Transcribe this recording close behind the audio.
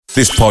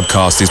This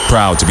podcast is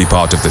proud to be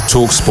part of the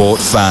TalkSport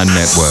Fan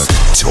Network.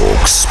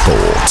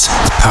 TalkSport.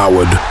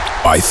 Powered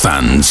by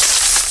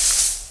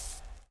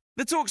fans.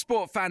 The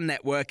TalkSport Fan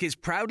Network is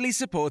proudly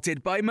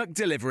supported by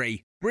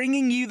McDelivery,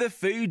 bringing you the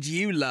food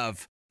you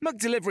love.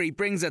 McDelivery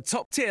brings a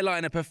top-tier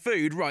lineup of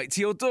food right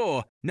to your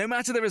door. No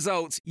matter the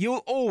result,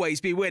 you'll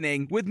always be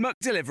winning with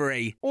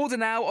McDelivery. Order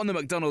now on the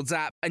McDonald's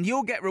app and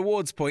you'll get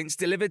rewards points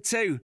delivered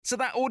too. So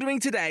that ordering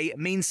today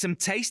means some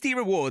tasty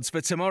rewards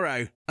for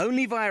tomorrow.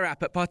 Only via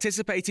app at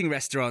participating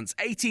restaurants.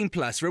 18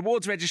 plus.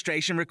 Rewards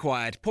registration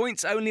required.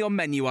 Points only on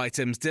menu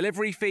items.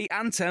 Delivery fee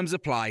and terms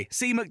apply.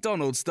 See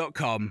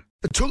mcdonalds.com.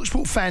 The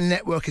TalkSport Fan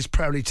Network is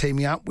proudly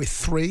teaming up with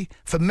 3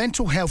 for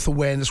Mental Health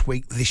Awareness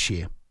Week this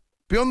year.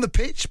 Beyond the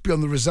pitch,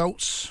 beyond the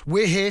results,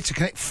 we're here to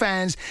connect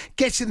fans,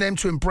 getting them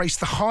to embrace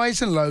the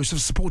highs and lows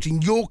of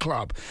supporting your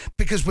club,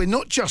 because we're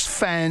not just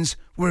fans,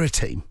 we're a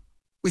team.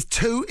 With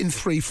 2 in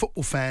 3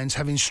 football fans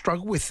having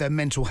struggled with their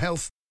mental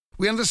health,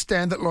 we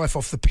understand that life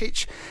off the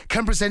pitch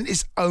can present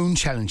its own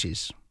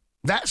challenges.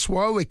 That's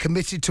why we're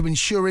committed to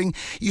ensuring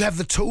you have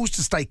the tools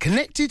to stay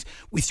connected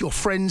with your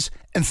friends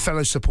and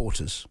fellow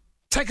supporters.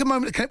 Take a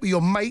moment to connect with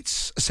your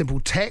mates. A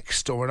simple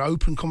text or an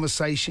open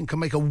conversation can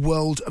make a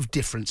world of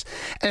difference.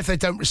 And if they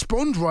don't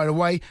respond right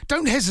away,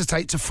 don't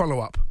hesitate to follow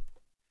up.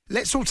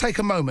 Let's all take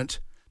a moment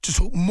to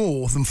talk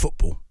more than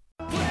football.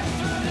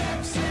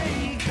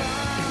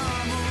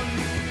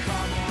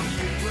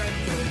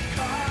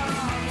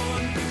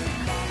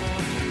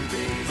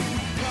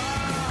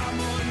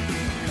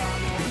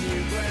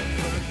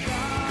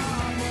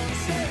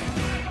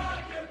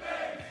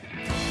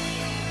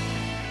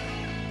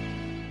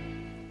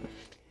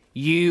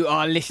 You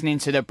are listening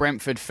to the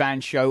Brentford Fan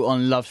Show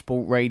on Love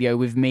Sport Radio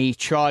with me,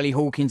 Charlie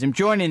Hawkins. I'm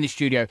joined in the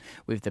studio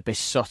with the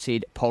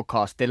Besotted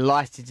podcast.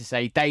 Delighted to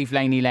say Dave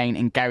Laney Lane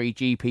and Gary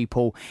GP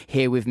Paul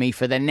here with me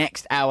for the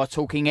next hour,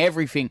 talking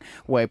everything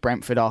where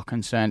Brentford are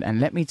concerned.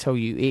 And let me tell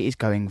you, it is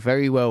going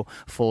very well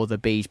for the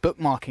Bees,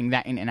 bookmarking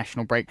that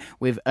international break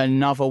with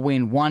another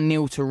win,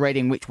 1-0 to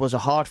Reading, which was a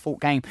hard-fought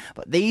game.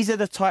 But these are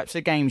the types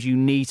of games you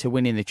need to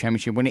win in the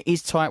Championship. When it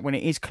is tight, when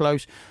it is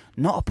close,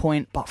 not a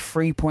point, but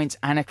 3 points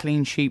and a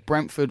clean sheet.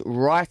 Brentford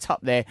right up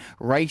there,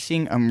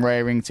 racing and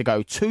raring to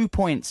go. 2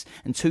 points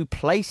and 2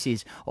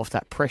 places off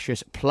that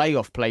precious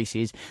playoff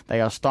places. They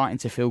are starting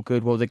to feel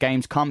good. Well, the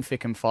games come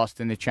thick and fast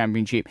in the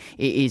Championship.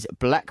 It is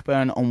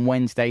Blackburn on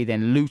Wednesday,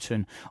 then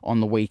Luton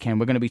on the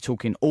weekend. We're going to be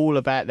talking all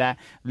about that,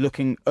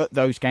 looking at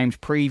those games,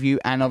 preview,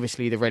 and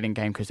obviously the Reading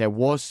game, because there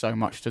was so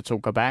much to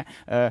talk about.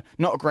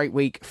 Not a great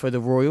week for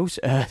the Royals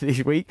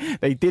this week.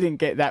 They didn't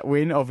get that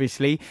win,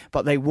 obviously,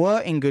 but they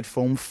were in good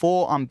form.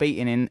 4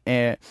 unbeaten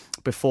in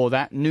before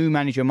that. New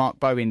manager Mark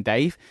Bowen,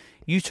 Dave.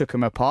 You took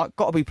him apart.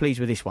 Got to be pleased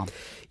with this one.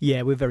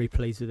 Yeah, we're very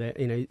pleased with it.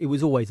 You know, it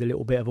was always a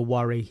little bit of a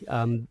worry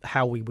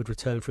how we would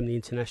return from the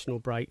international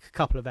break. A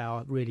couple of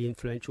our really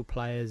influential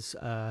players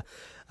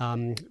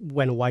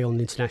went away on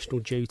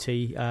international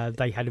duty.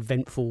 They had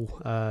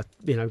eventful,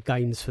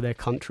 games for their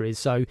countries.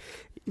 So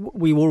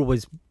we were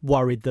always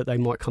worried that they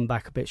might come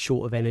back a bit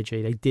short of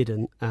energy. They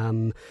didn't.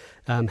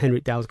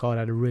 Henrik Dalsgaard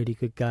had a really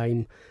good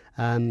game.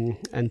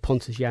 And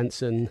Pontus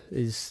Jansson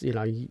is,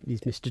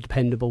 he's Mr.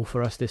 Dependable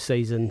for us this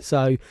season.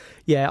 So,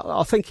 yeah,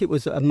 I think it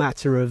was a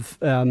matter of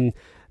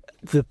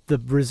the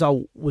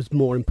result was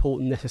more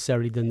important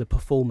necessarily than the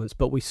performance,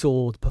 but we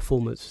saw the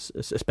performance,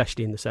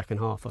 especially in the second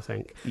half, I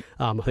think.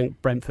 I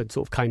think Brentford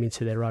sort of came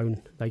into their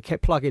own. They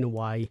kept plugging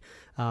away.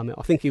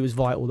 I think it was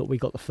vital that we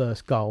got the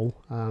first goal.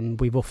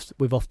 We've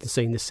often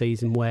seen this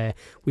season where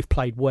we've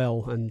played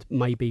well and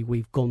maybe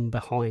we've gone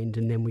behind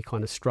and then we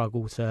kind of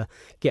struggle to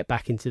get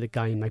back into the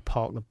game. They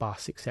park the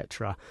bus,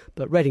 etc.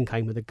 But Reading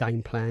came with a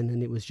game plan,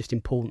 and it was just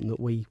important that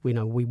we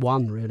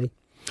won, really.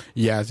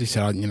 Yeah, as you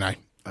said,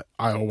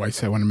 I always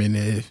say when I'm in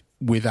here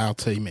with our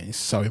team, it's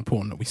so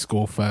important that we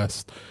score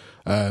first.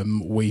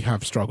 We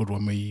have struggled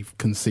when we've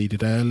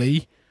conceded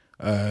early.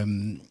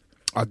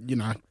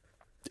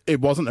 It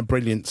wasn't a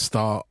brilliant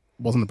start,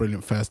 wasn't a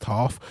brilliant first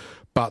half,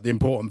 but the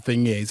important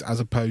thing is, as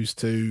opposed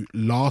to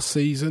last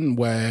season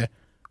where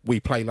we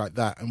play like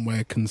that and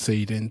we're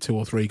conceding 2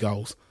 or 3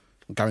 goals,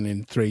 going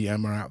in 3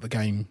 and we're out of the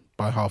game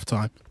by half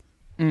time.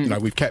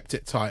 We've kept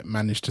it tight,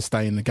 managed to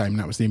stay in the game, and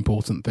that was the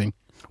important thing.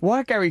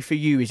 Why, Gary, for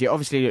you, is it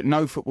obviously that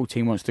no football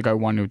team wants to go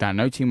 1-0 down,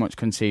 no team wants to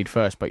concede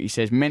first, but he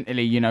says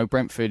mentally,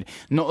 Brentford,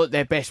 not at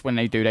their best when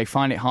they do, they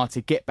find it hard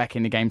to get back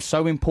in the game.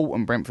 So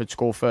important Brentford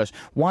score first.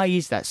 Why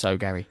is that so,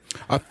 Gary?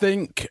 I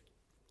think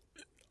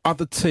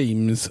other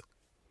teams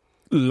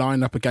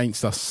line up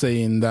against us,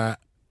 seeing that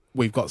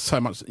we've got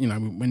so much,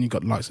 when you've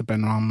got the likes of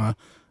Ben Rama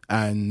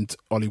and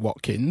Ollie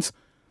Watkins,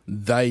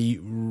 they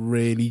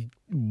really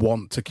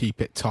want to keep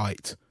it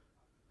tight.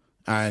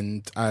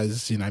 And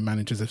as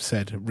managers have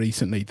said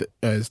recently, that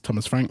as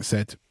Thomas Frank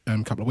said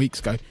a couple of weeks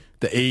ago,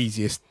 the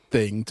easiest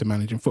thing to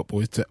manage in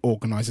football is to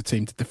organise a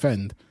team to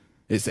defend.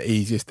 It's the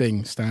easiest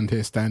thing. Stand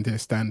here, stand here,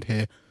 stand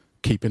here.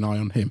 Keep an eye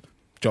on him.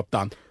 Job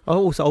done. I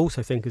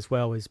also think as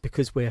well is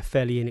because we're a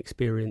fairly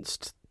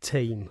inexperienced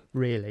team,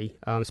 really,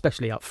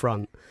 especially up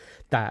front,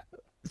 that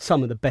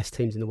some of the best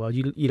teams in the world,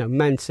 you know,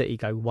 Man City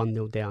go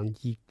 1-0 down,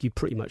 you're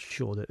pretty much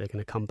sure that they're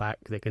going to come back,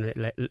 they're going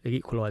to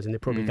equalise, and they'll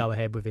probably go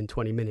ahead within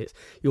 20 minutes.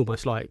 You're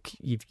almost like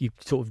you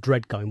sort of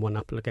dread going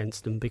 1-up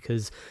against them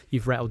because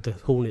you've rattled the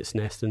hornet's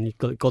nest, and you've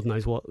got God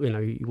knows what, you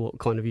know, what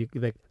kind of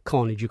the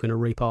carnage you're going to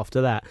reap after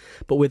that.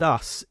 But with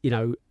us, you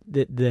know,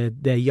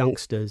 they're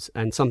youngsters,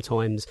 and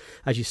sometimes,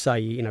 as you say,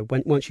 you know,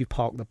 once you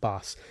park the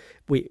bus,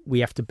 we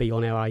have to be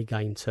on our A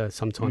game to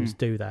sometimes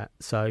do that.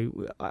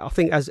 So I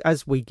think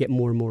as we get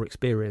more and more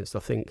experienced, I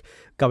think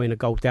going a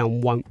goal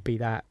down won't be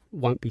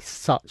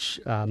such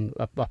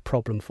a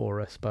problem for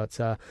us. But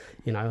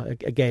you know,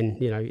 again,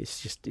 you know, it's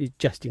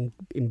just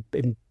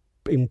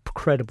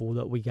incredible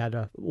that we had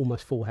a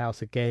almost full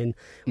house again.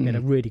 We had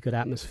a really good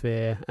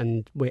atmosphere,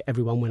 and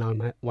everyone went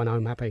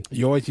home happy.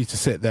 You always used to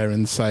sit there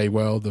and say,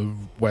 well, the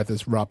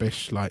weather's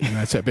rubbish, like, you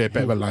know, so it'd be a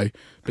bit of a low.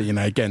 But, you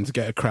know, again, to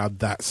get a crowd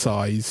that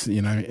size,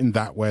 you know, in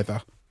that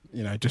weather,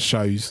 you know, just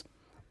shows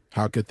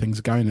how good things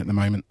are going at the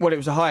moment. Well, it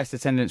was the highest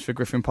attendance for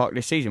Griffin Park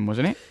this season,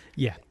 wasn't it?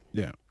 Yeah.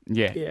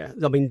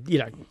 I mean, you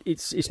know,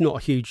 it's not a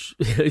huge.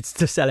 It's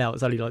to sell out.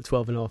 It's only like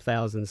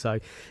 12,500. So,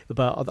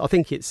 but I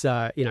think it's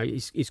you know,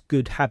 it's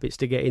good habits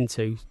to get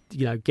into.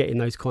 You know, getting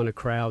those kind of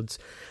crowds.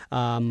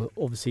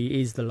 Obviously, it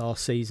is the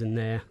last season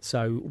there,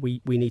 so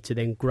we need to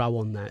then grow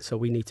on that. So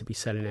we need to be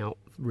selling out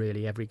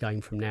really every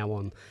game from now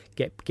on.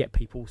 Get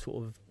people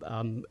sort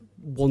of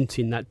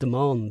wanting that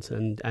demand,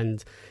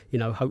 and you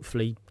know,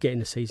 hopefully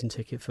getting a season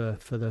ticket for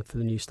the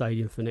new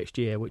stadium for next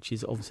year, which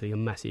is obviously a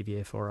massive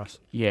year for us.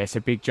 Yeah, it's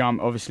a big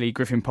jump. Obviously,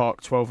 Griffin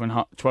Park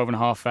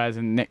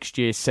 12,500 next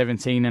year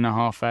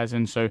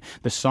 17,500. So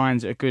the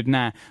signs are good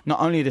now.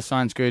 Not only are the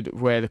signs good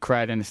where the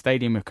crowd and the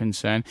stadium are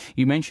concerned.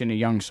 You mentioned a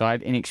young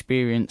side,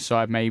 inexperienced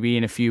side maybe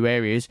in a few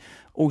areas.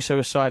 Also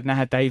a side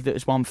now, Dave, that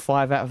has won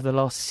 5 out of the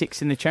last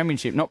 6 in the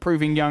Championship. Not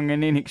proving young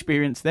and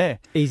inexperienced there.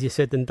 Easier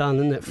said than done,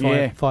 isn't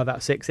it? 5 out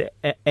of 6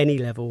 at any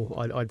level,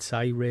 I'd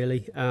say,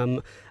 really.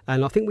 And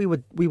I think we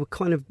were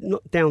kind of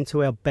not down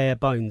to our bare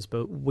bones,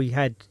 but we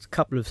had a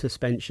couple of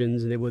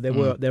suspensions, and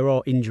there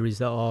are injuries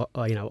that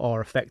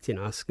are affecting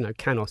us. You know,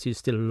 Canos is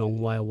still a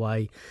long way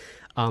away.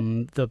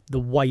 The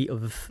weight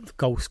of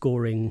goal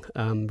scoring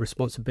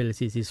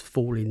responsibilities is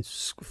falling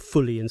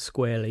fully and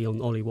squarely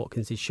on Ollie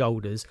Watkins'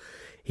 shoulders.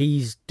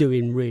 He's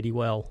doing really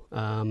well.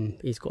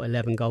 He's got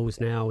 11 goals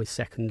now, his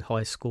second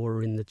highest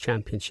scorer in the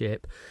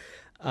Championship.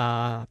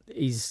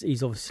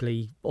 He's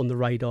obviously on the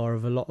radar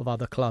of a lot of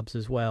other clubs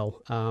as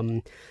well.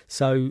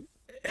 So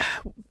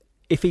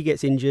if he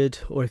gets injured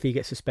or if he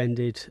gets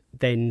suspended,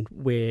 then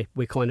we're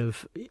kind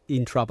of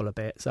in trouble a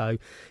bit. So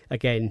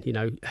again, you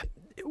know,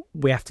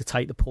 we have to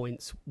take the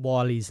points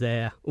while he's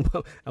there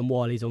and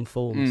while he's on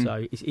form.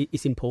 So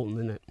it's important,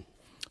 isn't it?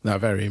 No,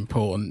 very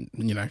important,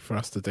 you know, for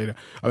us to do that.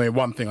 I mean,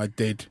 one thing I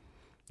did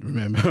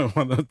remember,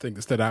 one of the things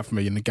that stood out for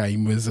me in the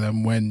game was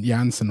when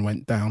Janssen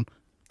went down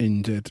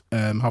injured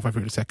halfway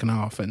through the second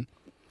half, and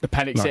the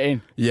panic set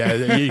in.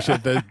 Yeah, usually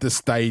the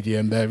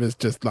stadium, there was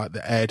just like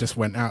the air just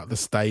went out of the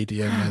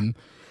stadium, and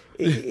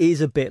it is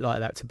a bit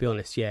like that, to be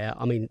honest. Yeah,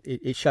 I mean,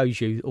 it shows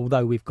you,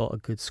 although we've got a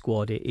good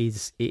squad, it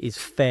is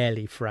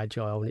fairly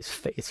fragile, and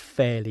it's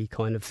fairly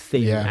kind of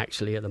thin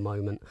actually at the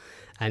moment.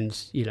 And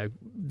you know,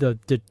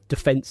 the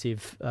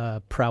defensive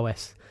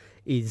prowess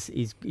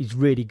is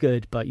really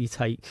good, but you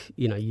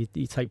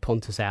take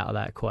Pontus out of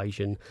that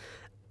equation,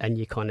 and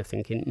you're kind of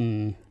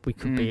thinking, we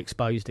could be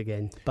exposed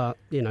again. But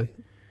you know.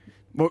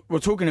 We're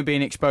talking of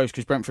being exposed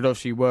because Brentford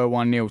obviously were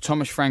 1-0.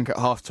 Thomas Frank at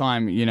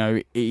half-time, you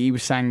know, he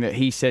was saying that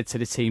he said to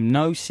the team,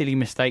 no silly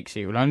mistakes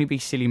here. It will only be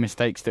silly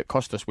mistakes that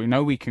cost us. We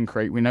know we can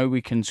create. We know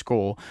we can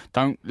score.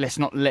 Let's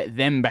not let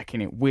them back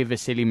in it with a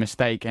silly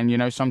mistake. And, you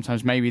know,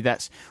 sometimes maybe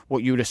that's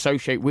what you would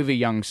associate with a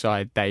young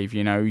side, Dave,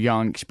 you know,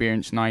 young,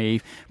 experienced,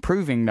 naive.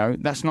 Proving, though,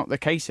 that's not the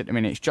case at the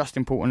minute. It's just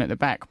important at the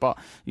back. But,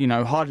 you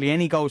know, hardly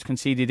any goals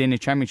conceded in the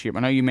Championship.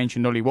 I know you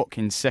mentioned Ollie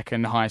Watkins,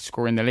 second highest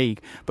scorer in the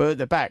league. But at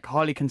the back,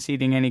 hardly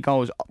conceding any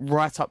goals.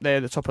 Right up there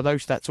at the top of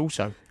those stats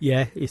also.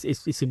 Yeah,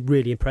 it's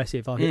really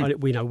impressive.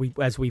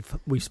 As we've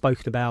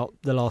spoken about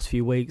the last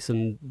few weeks,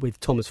 and with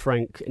Thomas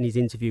Frank and his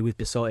interview with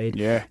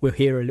Besotted, we'll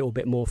hear a little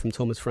bit more from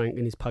Thomas Frank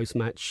in his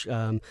post-match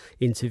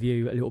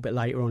interview a little bit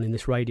later on in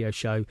this radio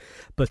show.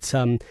 But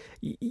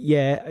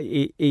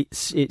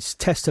it's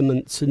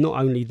testament to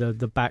not only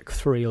the back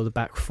three or the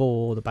back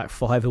four or the back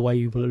five, the way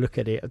you want to look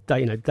at it.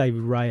 You know,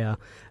 David Raya.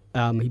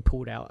 He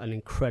pulled out an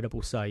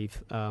incredible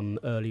save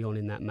early on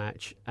in that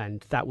match,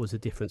 and that was the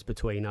difference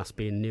between us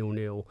being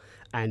 0-0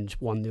 and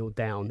 1-0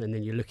 down, and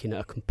then you're looking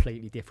at a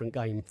completely different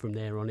game from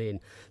there on in.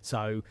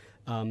 So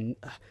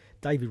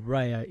David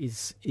Raya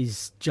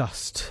is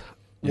just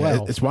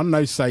it's one of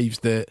those saves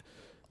that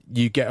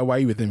you get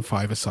away with in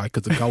five-a-side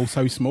because the goal's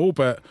so small,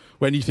 but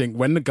when you think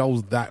when the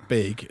goal's that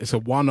big, it's a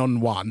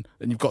one-on-one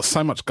and you've got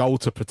so much goal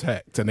to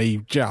protect, and he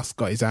just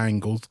got his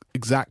angles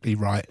exactly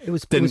right.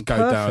 Didn't go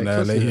perfect, down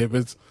early. It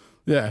was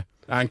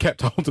and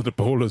kept hold of the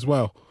ball as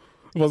well.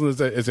 It wasn't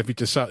as if he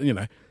just shut, you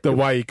know, the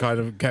way he kind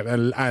of kept,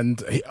 and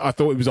I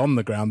thought he was on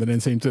the ground and then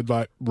seemed to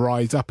like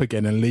rise up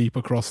again and leap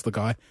across the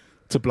guy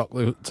to block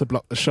the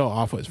shot.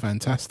 I thought it was a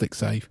fantastic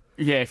save.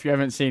 Yeah, if you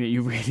haven't seen it,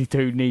 you really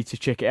do need to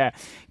check it out.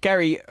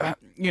 Gary,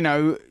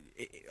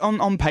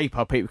 on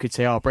paper, people could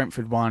say,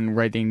 Brentford won,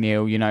 Reading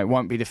nil. It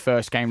won't be the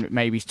first game that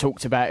maybe is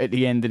talked about at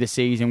the end of the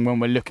season when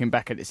we're looking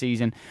back at the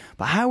season.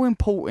 But how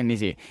important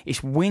is it?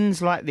 It's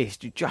wins like this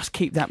to just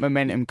keep that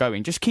momentum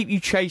going, just keep you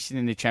chasing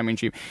in the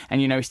Championship.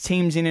 And, it's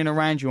teams in and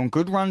around you on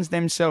good runs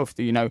themselves,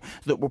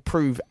 that will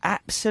prove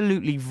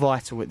absolutely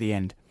vital at the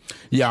end.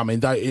 Yeah, I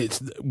mean,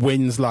 it's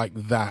wins like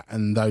that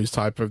and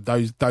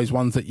those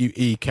ones that you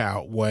eke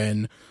out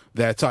when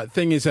they're tight.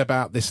 Thing is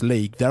about this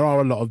league, there are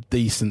a lot of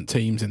decent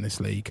teams in this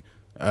league.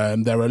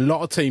 There are a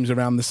lot of teams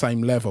around the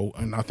same level,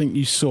 and I think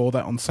you saw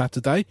that on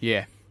Saturday.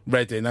 Yeah,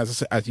 Reading,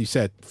 as you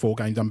said, 4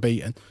 games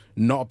unbeaten,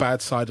 not a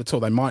bad side at all.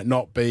 They might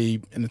not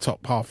be in the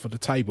top half of the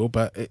table,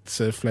 but it's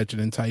a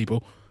fledgling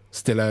table,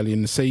 still early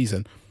in the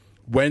season.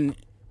 When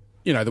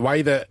the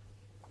way that.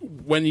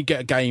 When you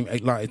get a game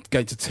like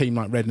against a team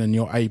like Reading and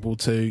you're able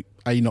to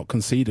not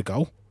concede a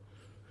goal,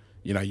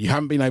 you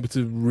haven't been able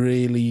to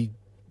really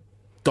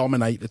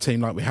dominate the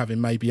team like we have in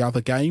maybe other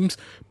games.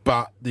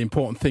 But the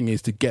important thing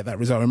is to get that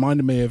result. It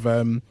reminded me of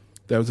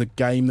there was a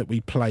game that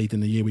we played in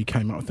the year we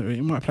came up. I think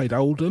we might have played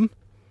Oldham,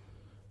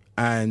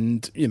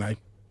 and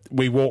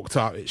we walked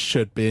up. It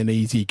should be an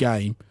easy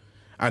game,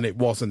 and it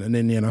wasn't. And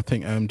in the end, I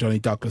think Johnny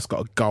Douglas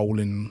got a goal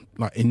in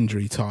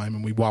injury time,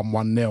 and we won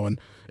 1-0. And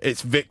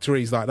it's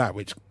victories like that,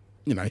 which,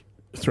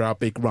 through our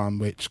big run,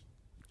 which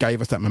gave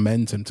us that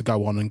momentum to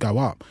go on and go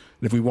up.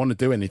 And if we want to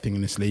do anything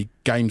in this league,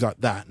 games like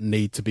that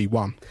need to be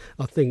won.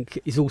 I think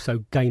it's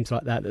also games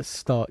like that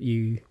start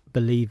you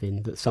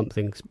believing that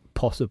something's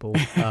possible.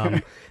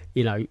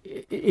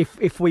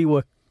 If we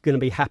were going to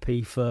be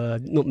happy for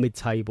not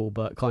mid-table,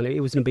 but kind of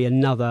it was going to be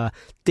another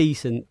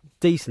decent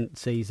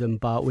season,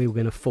 but we were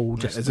going to fall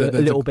just a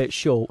little bit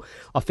short.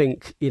 I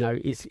think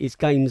it's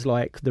games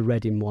like the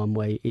Reading one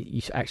where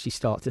you actually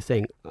start to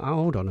think,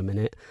 hold on a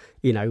minute,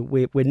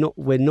 we're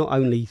not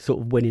only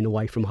sort of winning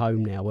away from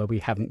home now where we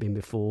haven't been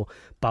before,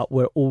 but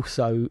we're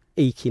also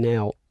eking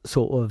out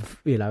sort of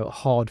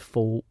hard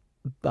fought.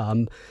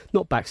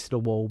 Not backs to the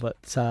wall,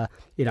 but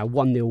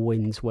 1-0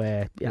 wins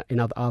where in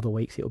other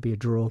weeks it'll be a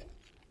draw.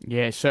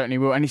 Yeah, it certainly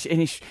will. And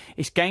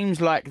it's games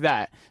like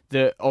that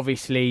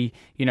obviously,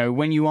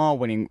 when you are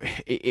winning,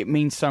 it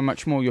means so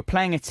much more. You're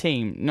playing a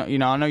team,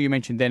 I know you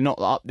mentioned they're not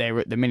up there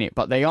at the minute,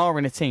 but they are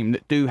in a team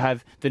that do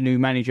have the new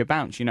manager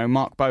bounce.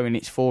 Mark Bowen,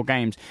 it's 4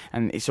 games,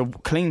 and it's a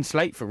clean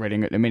slate for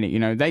Reading at the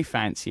minute. They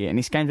fancy it. And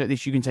it's games like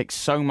this you can take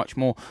so much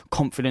more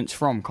confidence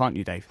from, can't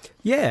you, Dave?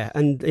 Yeah,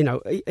 and,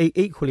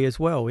 equally as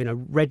well,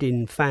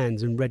 Reading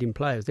fans and Reading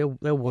players, they'll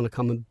want to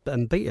come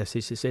and beat us.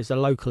 It's a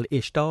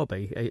local-ish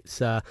derby. It's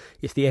the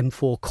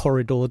M4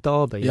 corridor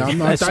derby,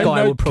 as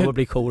Sky would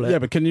probably call it. Yeah,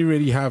 but can you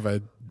really have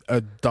a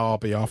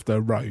derby after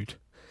a road?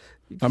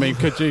 I mean,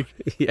 could you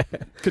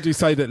could you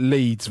say that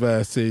Leeds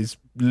versus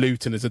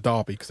Luton is a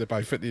derby because they're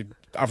both at the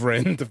other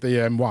end of the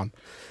M1?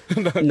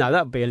 No,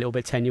 that would be a little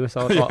bit tenuous,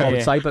 I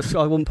would say. But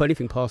I wouldn't put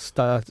anything past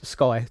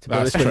Sky, to be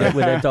honest, with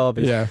their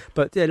derbies. Yeah.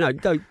 But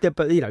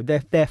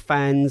they're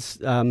fans.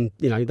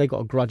 They got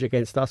a grudge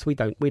against us. We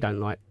don't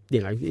like.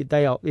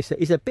 They are.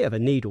 It's a bit of a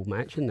needle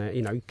match, isn't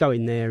it? Go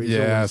in there.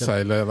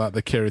 Like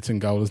the Kiriton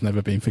goal has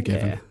never been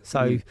forgiven. Yeah.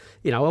 So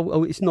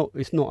it's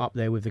not up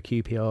there with the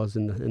QPRs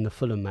and the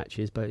Fulham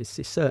matches, but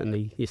it's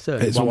certainly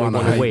one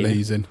I hate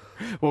losing.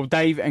 Well,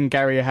 Dave and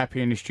Gary are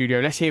happy in the studio.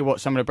 Let's hear what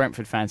some of the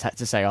Brentford fans had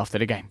to say after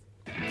the game.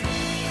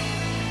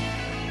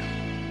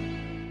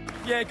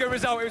 Yeah, good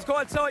result. It was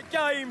quite a tight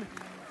game,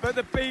 but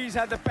the Bees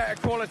had the better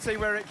quality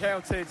where it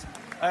counted.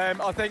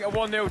 I think a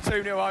 1-0,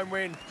 2-0 home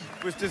win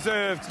was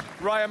deserved.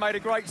 Raya made a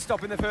great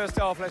stop in the first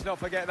half, let's not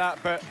forget that,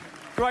 but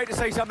great to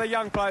see some of the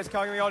young players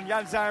coming on.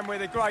 Jan Zan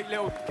with a great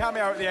little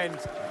cameo at the end.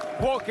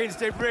 Watkins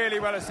did really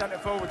well as centre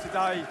forward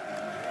today,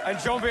 and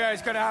Jean-Pierre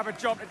is going to have a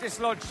job to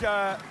dislodge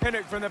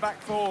Pinnock from the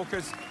back four,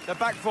 because the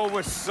back four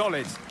was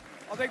solid.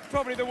 I think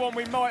probably the one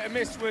we might have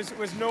missed was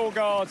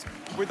Norgard,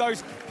 with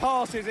those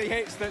passes he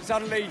hits that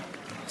suddenly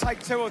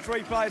take 2 or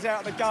 3 players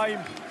out of the game.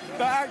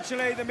 But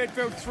actually the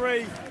midfield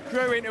 3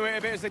 grew into it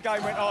a bit as the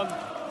game went on.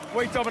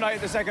 We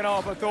dominated the second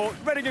half, I thought.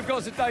 Reading have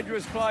got some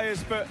dangerous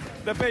players, but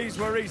the Bees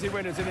were easy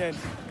winners in the end.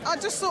 I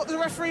just thought the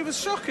referee was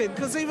shocking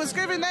because he was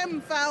giving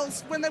them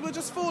fouls when they were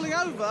just falling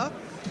over.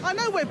 I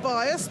know we're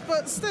biased,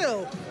 but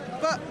still.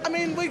 But, I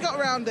mean, we got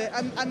around it.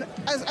 And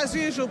as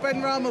usual,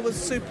 Ben Rama was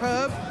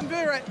superb.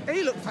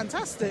 He looked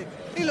fantastic.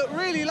 He looked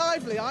really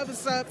lively. I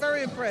was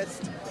very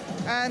impressed.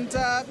 And,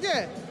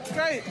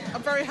 great.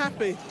 I'm very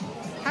happy.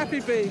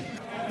 Happy bee.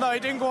 No,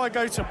 it didn't quite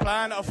go to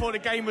plan. I thought the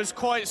game was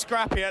quite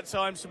scrappy at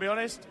times, to be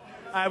honest.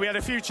 We had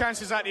a few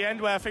chances at the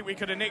end where I think we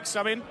could have nicked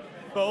something.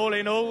 But all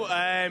in all,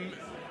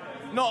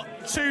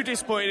 not too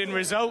disappointed in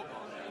result.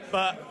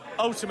 But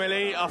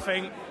ultimately, I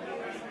think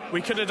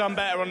we could have done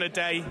better on the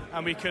day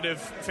and we could have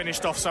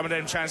finished off some of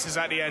them chances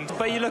at the end.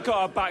 But you look at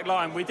our back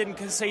line, we didn't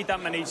concede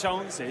that many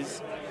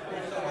chances.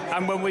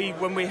 And when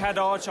we had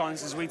our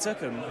chances, we took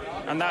them.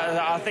 And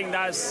I think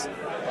that's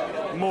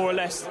more or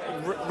less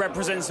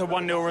represents a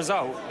 1-0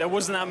 result. There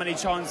wasn't that many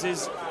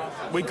chances.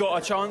 we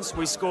got a chance,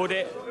 we scored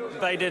it,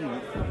 they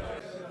didn't.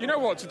 You know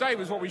what? Today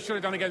was what we should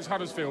have done against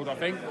Huddersfield, I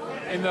think.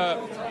 It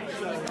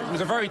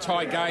was a very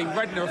tight game.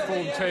 Reading are a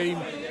formed team,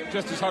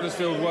 just as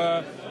Huddersfield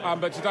were.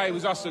 But today it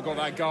was us that got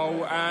that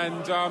goal.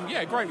 And,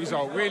 great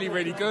result. Really,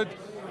 really good.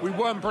 We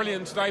weren't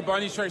brilliant today by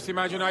any stretch of the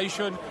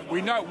imagination.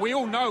 We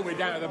all know we're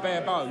down to the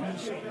bare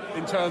bones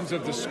in terms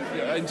of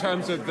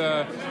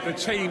the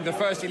team. The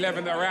first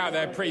 11 that are out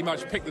there pretty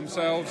much picked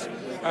themselves.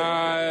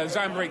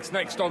 Zambrik's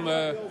next on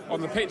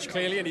the pitch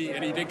clearly,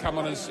 and he did come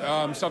on as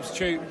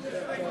substitute.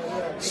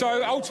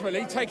 So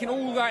ultimately, taking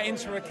all that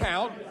into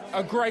account,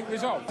 a great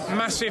result.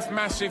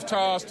 Massive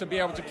task to be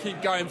able to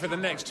keep going for the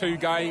next 2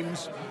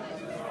 games.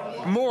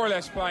 More or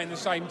less playing the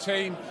same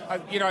team.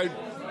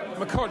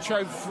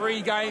 Makocho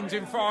 3 games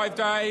in 5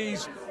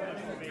 days.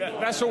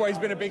 That's always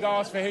been a big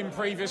ask for him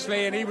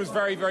previously, and he was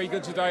very, very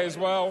good today as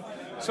well.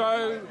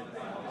 So,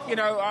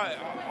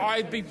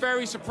 I'd be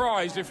very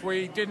surprised if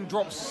we didn't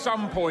drop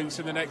some points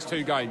in the next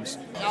 2 games.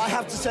 I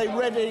have to say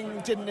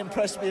Reading didn't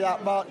impress me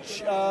that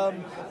much,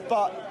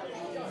 but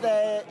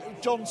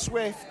John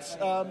Swift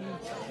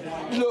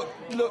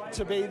looked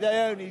to be the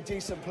only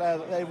decent player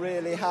that they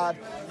really had.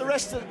 The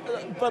rest of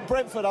but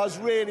Brentford, I was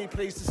really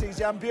pleased to see.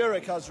 Jan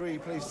Burek, I was really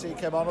pleased to see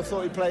came on. I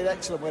thought he played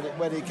excellent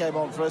when he came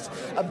on for us.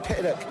 And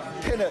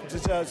Pinnock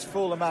deserves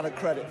full amount of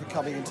credit for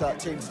coming into that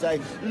team today.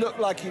 Looked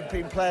like he'd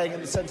been playing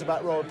in the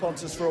centre-back role at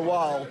Pontus for a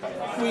while.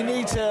 We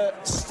need to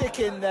stick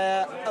in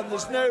there, and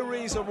there's no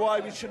reason why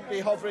we shouldn't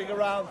be hovering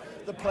around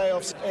the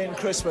playoffs in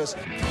Christmas.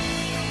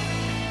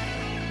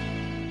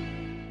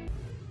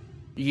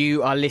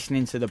 You are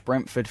listening to the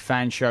Brentford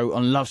Fan Show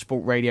on Love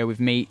Sport Radio with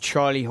me,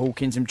 Charlie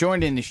Hawkins. I'm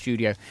joined in the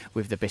studio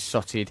with the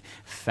besotted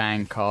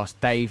fan cast,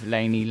 Dave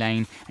Laney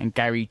Lane and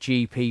Gary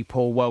GP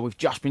Paul. Well, we've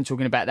just been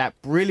talking about that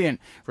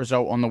brilliant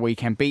result on the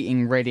weekend,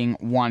 beating Reading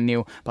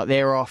 1-0. But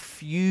there are a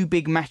few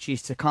big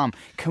matches to come.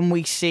 Can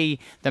we see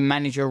the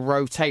manager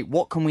rotate?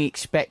 What can we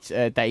expect,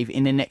 Dave,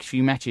 in the next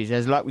few matches?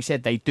 As like we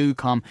said, they do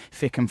come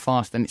thick and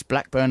fast, and it's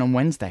Blackburn on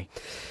Wednesday.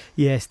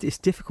 Yes, it's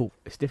difficult.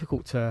 It's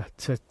difficult to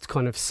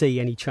kind of see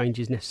any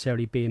changes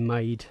necessarily being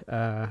made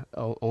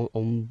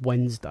on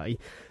Wednesday.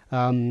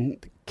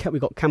 We've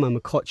got Camo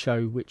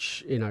Makocho,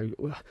 which,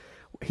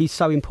 he's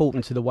so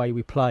important to the way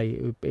we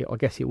play. I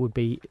guess it would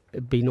be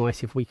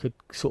nice if we could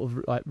sort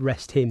of like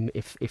rest him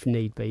if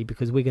need be,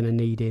 because we're going to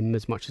need him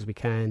as much as we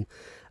can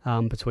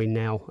between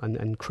now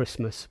and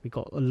Christmas. We've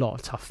got a lot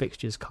of tough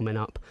fixtures coming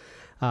up.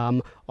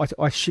 I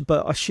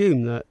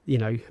assume that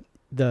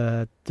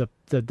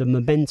the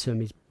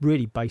momentum is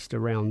really based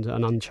around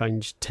an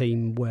unchanged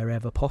team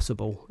wherever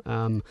possible.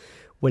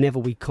 Whenever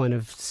we kind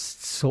of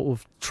sort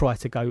of try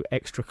to go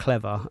extra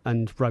clever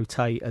and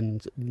rotate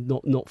and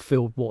not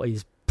field what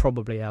is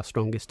probably our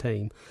strongest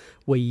team,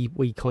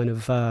 we kind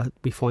of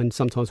we find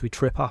sometimes we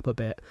trip up a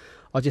bit.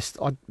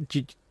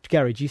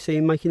 Gary, do you see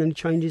him making any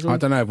changes? I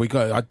don't know.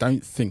 I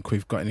don't think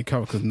we've got any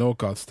cover because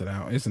Norgard's still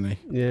out, isn't he?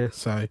 Yeah.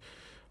 So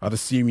I'd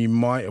assume you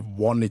might have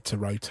wanted to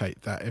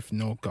rotate that if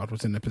Norgard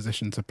was in a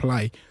position to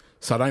play.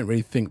 So I don't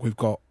really think we've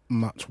got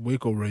much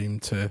wiggle room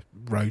to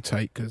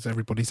rotate because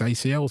everybody's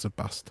ACLs are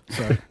bust.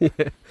 So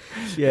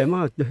yeah,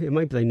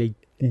 maybe they need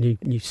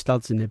new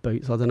studs in their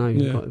boots. I don't know.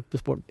 Yeah.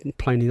 Just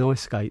plain in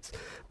ice skates.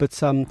 But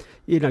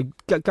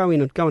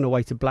going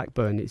away to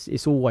Blackburn,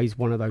 it's always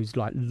one of those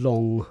like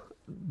long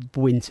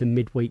winter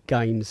midweek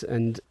games,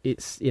 and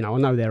it's I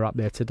know they're up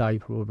there today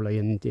probably,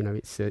 and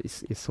it's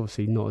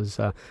obviously not as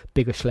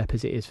big a schlep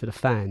as it is for the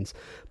fans,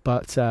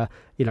 but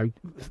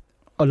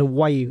on a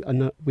way,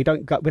 we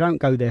don't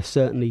go there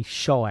certainly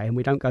shy, and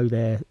we don't go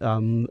there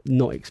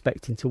not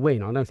expecting to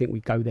win. I don't think we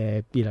go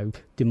there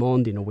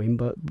demanding a win,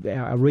 but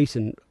our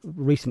recent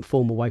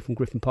form away from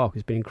Griffin Park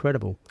has been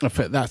incredible. I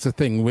think that's the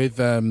thing with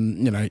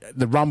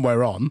the run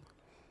we're on.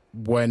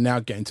 We're now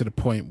getting to the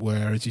point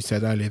where, as you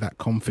said earlier, that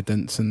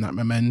confidence and that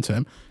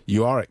momentum,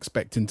 you are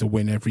expecting to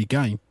win every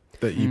game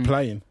that you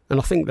play in. And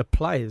I think the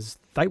players,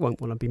 they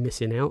won't want to be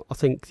missing out. I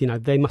think,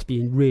 they must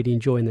be really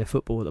enjoying their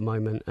football at the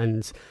moment.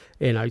 And,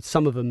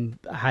 some of them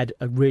had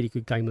a really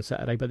good game on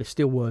Saturday, but they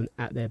still weren't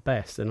at their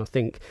best. And I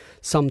think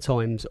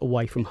sometimes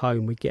away from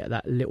home, we get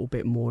that little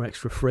bit more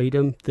extra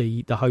freedom.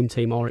 The home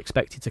team are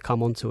expected to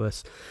come onto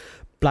us.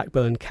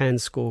 Blackburn can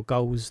score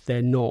goals.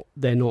 They're not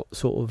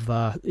sort of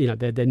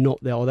they're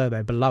not there, although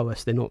they're below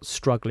us. They're not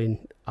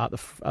struggling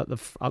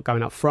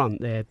going up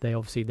front. They're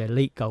obviously their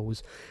elite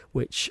goals,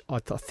 which I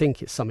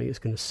think it's something that's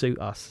going to suit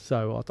us.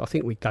 So I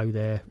think we go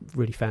there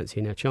really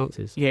fancying our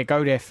chances. Yeah,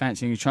 go there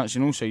fancying your chances.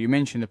 And also, you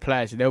mentioned the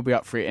players; they'll be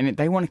up for it, and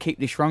they want to keep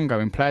this run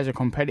going. Players are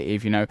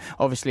competitive,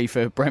 obviously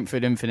for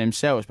Brentford and for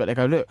themselves. But they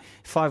go, look,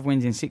 5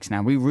 wins in 6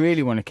 now. We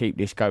really want to keep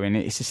this going.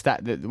 It's a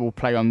stat that will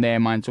play on their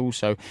minds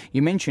also.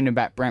 You mentioned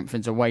about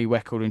Brentford's away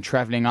record and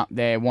travelling up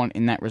there,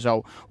 wanting that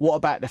result. What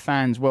about the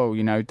fans? Well,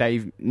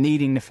 Dave,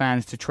 needing the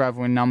fans to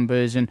travel in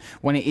numbers and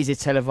when it is a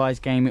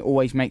televised game, it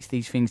always makes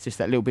these things just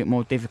that little bit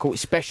more difficult,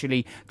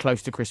 especially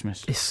close to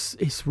Christmas.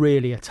 It's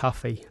really a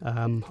toughie.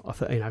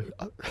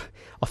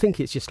 I think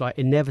it's just like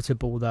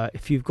inevitable that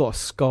if you've got a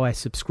Sky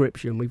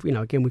subscription,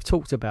 we've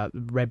talked about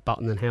the red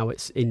button and how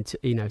it's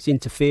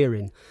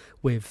interfering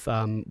with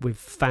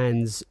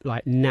fans'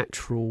 like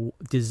natural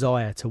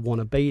desire to want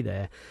to be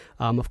there.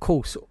 Of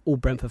course, all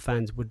Brentford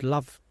fans would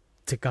love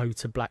to go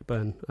to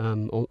Blackburn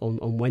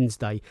on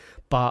Wednesday,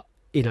 but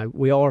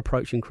we are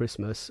approaching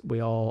Christmas.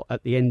 We are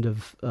at the end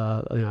of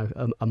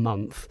a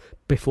month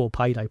before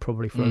payday,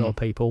 probably for a lot of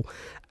people,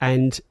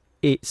 and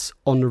it's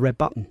on the red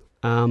button.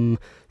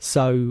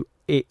 So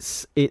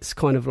it's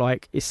kind of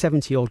like it's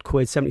 70 odd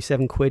quid,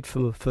 77 quid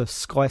for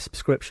Sky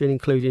subscription,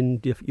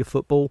 including your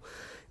football.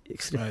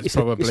 It's going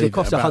to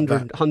cost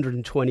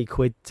 120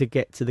 quid to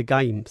get to the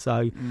game.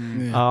 So,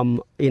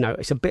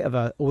 it's a bit of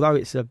a. Although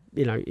it's a,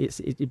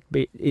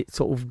 it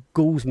sort of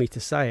galls me to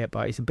say it,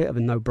 but it's a bit of a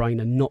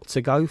no-brainer not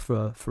to go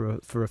for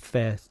a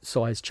fair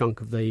sized chunk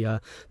of the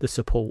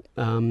support.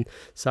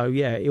 So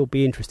yeah, it'll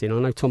be interesting. I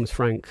know Thomas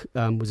Frank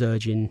was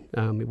urging.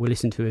 We'll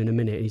listen to it in a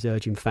minute. He's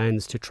urging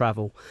fans to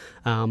travel,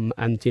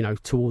 and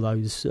to all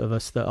those of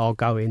us that are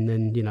going,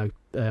 then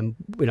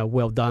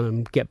well done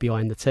and get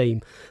behind the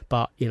team,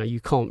 but you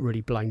can't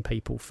really blame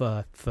people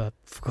for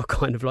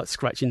kind of like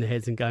scratching their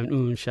heads and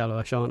going, shall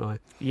I, shan't I?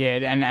 Yeah,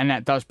 and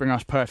that does bring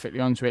us perfectly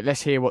onto it.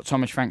 Let's hear what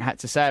Thomas Frank had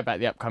to say about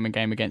the upcoming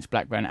game against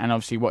Blackburn, and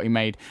obviously what he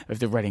made of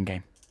the Reading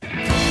game.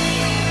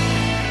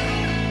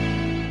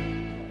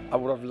 I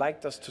would have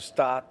liked us to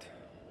start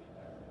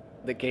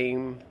the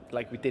game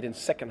like we did in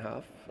second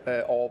half,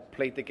 or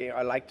played the game.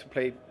 I like to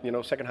play,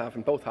 second half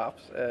in both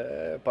halves,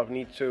 but we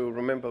need to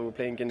remember we're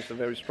playing against a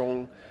very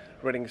strong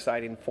Reading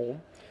side in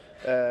form.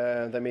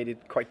 They made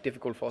it quite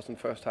difficult for us in the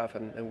first half,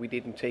 and we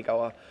didn't take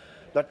our,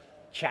 not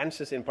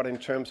chances in, but in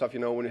terms of,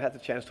 when we had the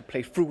chance to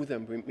play through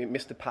them, we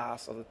missed the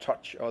pass or the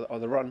touch or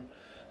the run,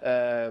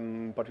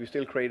 but we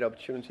still created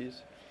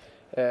opportunities.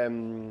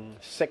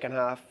 Second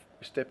half,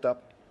 we stepped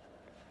up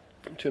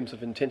in terms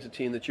of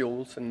intensity in the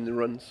duels and the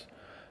runs.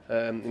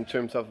 In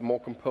terms of more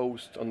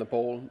composed on the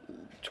ball,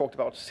 talked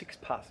about 6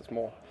 passes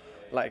more,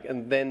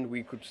 and then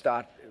we could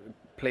start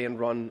play and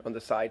run on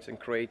the sides and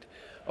create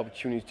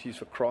opportunities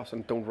for cross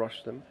and don't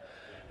rush them.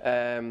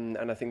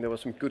 And I think there were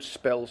some good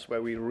spells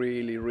where we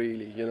really,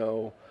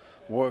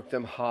 worked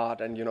them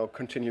hard and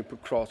continue to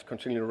cross,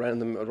 continue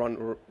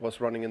to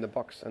was running in the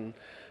box, and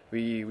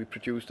we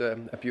produced a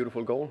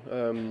beautiful goal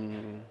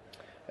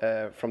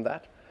from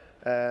that.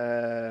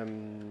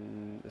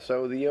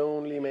 So the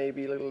only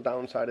maybe little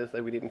downside is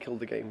that we didn't kill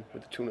the game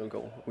with the 2-0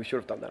 goal. We should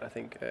have done that, I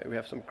think. We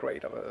have some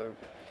great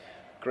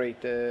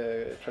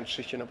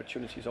transition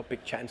opportunities or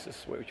big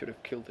chances where we should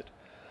have killed it.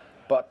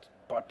 But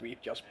we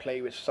just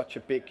play with such a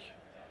big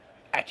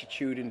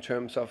attitude in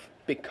terms of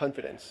big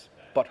confidence,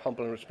 but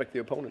humble and respect the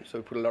opponent. So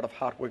we put a lot of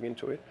hard work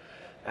into it.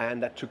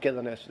 And that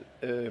togetherness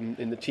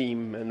in the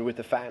team and with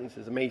the fans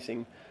is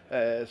amazing.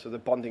 So the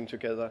bonding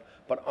together.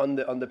 But on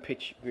the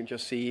pitch, you can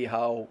just see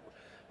how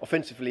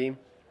offensively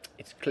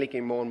it's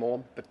clicking more and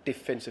more, but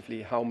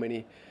defensively how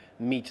many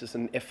meters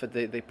and effort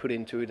they put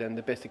into it. And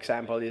the best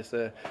example is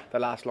the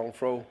last long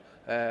throw,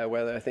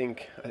 where I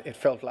think it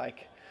felt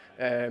like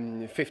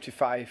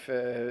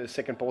 55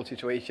 second ball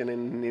situation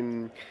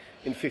in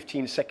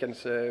 15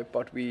 seconds,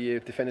 but we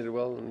defended it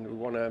well and we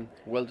won a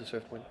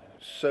well-deserved win.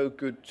 So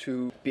good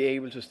to be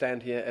able to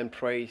stand here and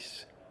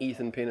praise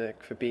Ethan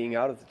Pinnock for being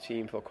out of the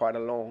team for quite a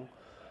long.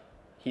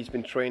 He's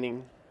been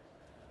training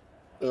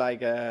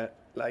like a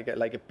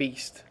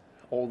beast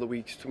all the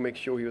weeks to make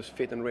sure he was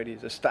fit and ready.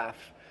 The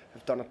staff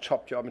have done a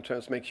top job in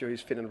terms of make sure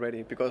he's fit and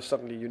ready, because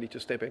suddenly you need to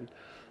step in.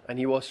 And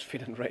he was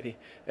fit and ready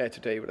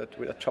today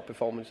with a top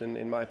performance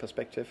in my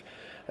perspective.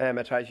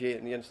 Matthijs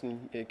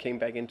Jensen came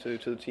back into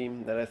the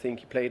team, and I think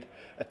he played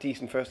a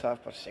decent first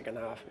half, but second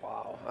half,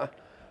 wow. Huh?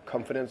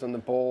 Confidence on the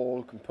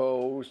ball,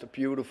 composed, a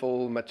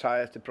beautiful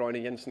Matthijs De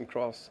Bruyne Jensen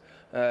cross,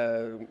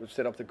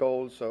 set up the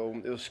goal.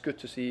 So it was good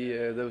to see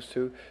those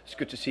two. It's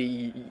good to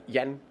see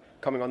Jan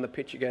coming on the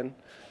pitch again,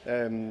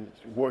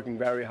 working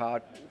very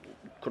hard,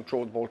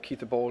 control the ball, keep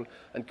the ball,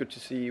 and good to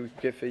see we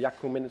give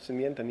Jakko minutes in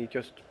the end, and he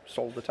just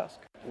solved the task.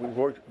 We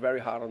worked very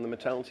hard on the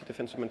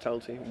defensive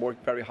mentality,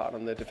 worked very hard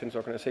on the defense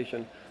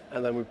organisation,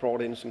 and then we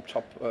brought in some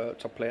top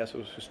players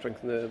who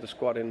strengthened the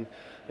squad in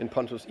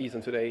Pontus,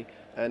 Ethan today,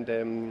 and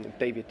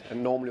David,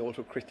 and normally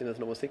also Christian as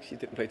number 6. He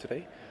didn't play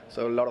today,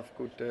 so a lot of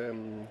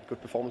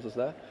good performances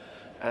there.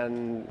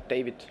 And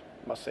David,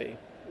 must say,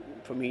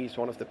 for me, he's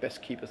one of the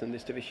best keepers in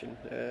this division,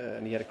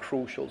 and he had a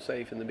crucial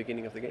save in the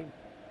beginning of the game.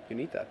 You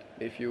need that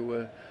if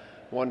you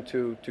want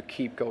to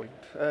keep going.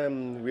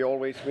 We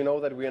know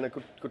that we're in a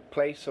good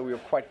place, so we are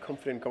quite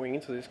confident going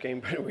into this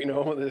game. But we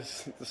know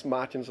this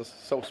margins are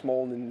so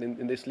small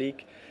in this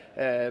league.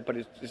 But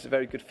it's a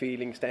very good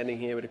feeling standing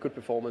here with a good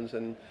performance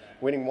and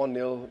winning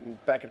 1-0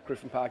 back at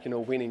Griffin Park.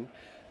 Winning,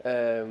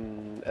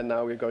 and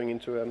now we're going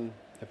into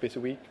a busy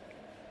week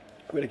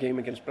with a game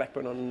against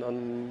Blackburn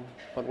on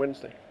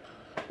Wednesday.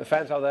 The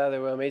fans out there, they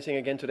were amazing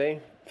again today.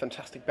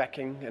 Fantastic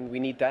backing, and we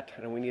need that.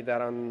 And we need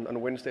that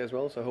on Wednesday as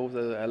well. So I hope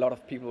that a lot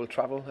of people will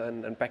travel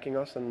and backing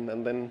us.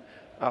 And then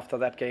after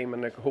that game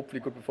and a hopefully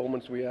good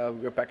performance,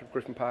 we're back at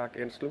Griffin Park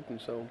against Luton.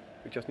 So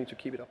we just need to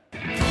keep it up.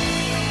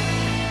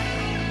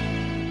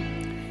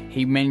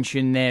 He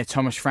mentioned there,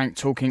 Thomas Frank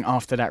talking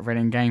after that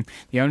Reading game.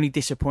 The only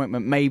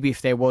disappointment, maybe if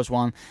there was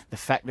one, the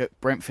fact that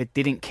Brentford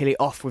didn't kill it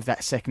off with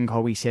that second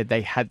goal. He said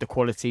they had the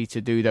quality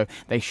to do, though.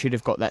 They should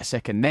have got that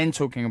second. Then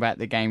talking about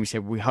the game, he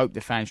said, we hope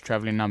the fans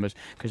travel in numbers,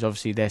 because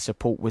obviously their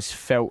support was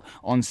felt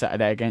on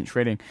Saturday against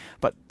Reading.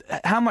 But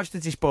how much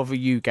does this bother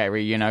you,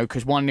 Gary? You know,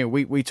 because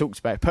 1-0, we talked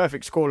about it.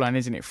 Perfect scoreline,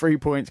 isn't it? 3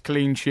 points,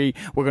 clean sheet.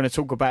 We're going to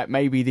talk about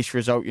maybe this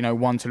result, you know,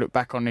 one to look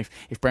back on if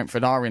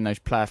Brentford are in those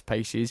playoff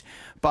paces.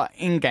 But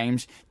in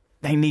games,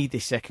 they need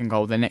this second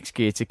goal, the next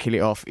gear, to kill it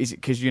off. Is it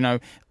because, you know,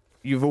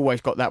 you've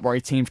always got that worry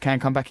teams can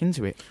come back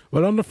into it?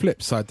 Well, on the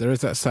flip side, there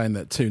is that saying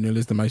that 2-0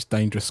 is the most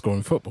dangerous score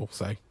in football.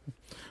 So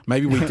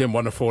maybe we didn't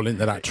want to fall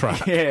into that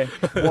trap. Yeah,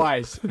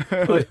 wise.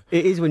 Well,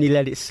 it is when you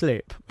let it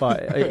slip,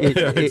 but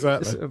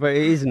exactly. But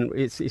it isn't.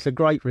 It's a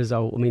great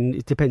result. I mean,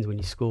 it depends when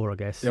you score, I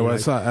guess. Yeah, well,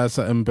 as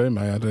Mbume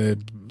had a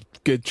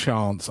good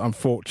chance.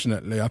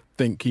 Unfortunately, I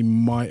think he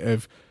might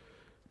have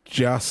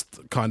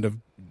just kind of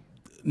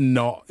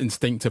not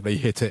instinctively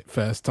hit it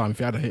first time. If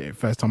he had hit it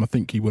first time, I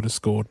think he would have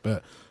scored,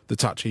 but the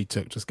touch he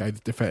took just gave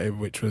the defender,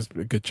 which was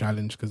a good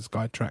challenge because this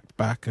guy tracked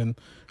back and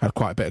had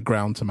quite a bit of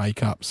ground to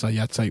make up. So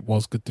yeah, I'd say it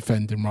was good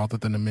defending rather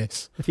than a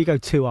miss. If you go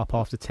 2 up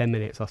after 10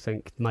 minutes, I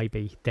think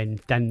maybe then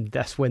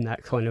that's when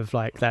that kind of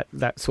like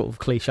that sort of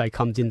cliche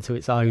comes into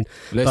its own.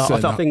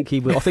 Listen, but I think he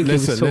was.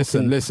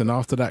 Listen.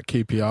 After that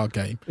QPR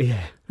game,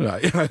 yeah.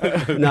 Right.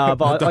 No,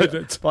 but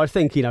I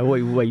think, you know,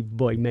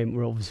 what he meant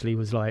obviously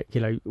was like,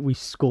 you know, we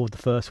scored the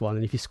first one,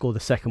 and if you score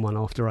the second one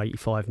after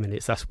 85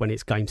 minutes, that's when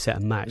it's game, set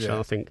and match. Yeah.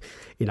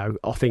 And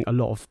I think a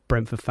lot of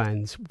Brentford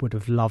fans would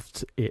have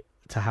loved it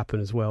to happen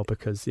as well,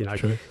 because, you know,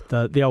 True.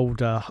 the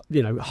old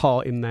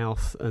heart in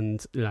mouth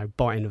and, you know,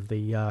 biting of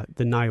the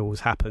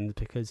nails happened,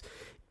 because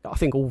I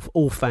think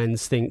all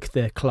fans think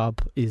their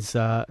club is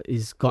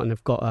kind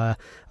of got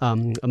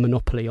a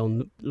monopoly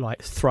on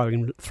like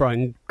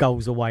throwing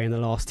goals away in the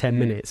last 10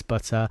 minutes.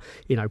 But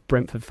you know,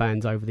 Brentford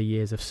fans over the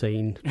years have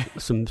seen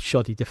some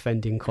shoddy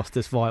defending cost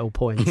us vital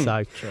points.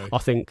 So I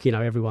think, you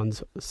know,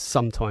 everyone's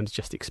sometimes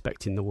just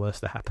expecting the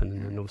worst to happen,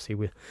 and obviously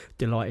we're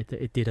delighted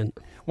that it didn't.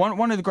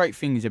 One of the great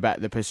things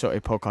about the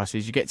Beesotted podcast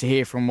is you get to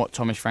hear from what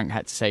Thomas Frank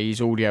had to say,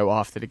 his audio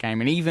after the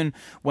game, and even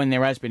when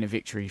there has been a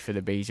victory for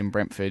the Bees in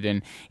Brentford,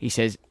 and he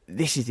says,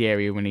 this is the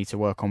area we need to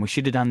work on. We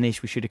should have done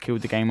this. We should have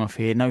killed the game off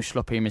here. No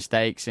sloppy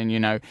mistakes. And, you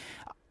know,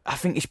 I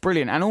think it's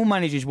brilliant. And all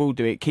managers will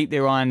do it. Keep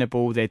their eye on the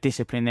ball. They're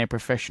disciplined. They're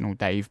professional,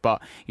 Dave.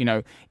 But, you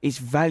know, it's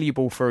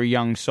valuable for a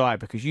young side,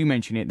 because you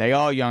mentioned it. They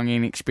are young,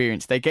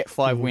 inexperienced. They get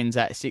 5 wins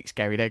out of 6,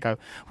 Gary. They go,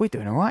 we're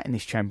doing all right in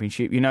this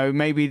championship. You know,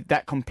 maybe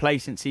that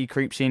complacency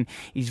creeps in.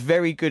 He's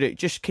very good at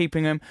just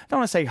keeping them, I don't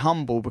want to say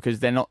humble,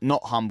 because they're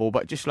not humble,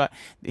 but just like,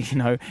 you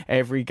know,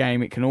 every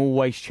game, it can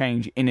always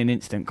change in an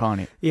instant,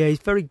 can't it? Yeah, he's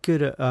very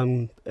good at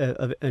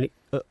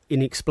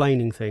in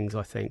explaining things.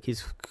 I think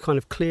he's kind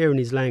of clear in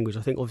his language.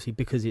 I think obviously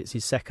because it's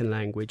his second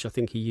language, I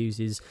think he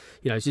uses,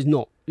 you know, it's just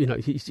not, you know,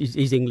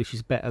 his English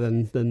is better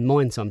than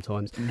mine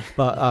sometimes,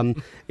 but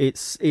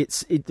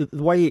the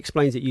way he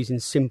explains it using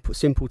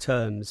simple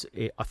terms,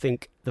 I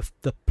think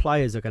the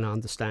players are going to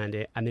understand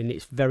it, and then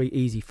it's very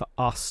easy for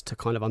us to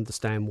kind of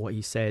understand what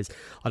he says.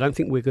 I don't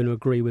think we're going to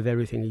agree with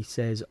everything he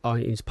says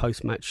in his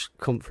post-match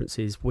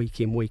conferences week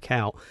in, week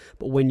out,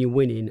 but when you're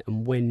winning,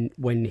 and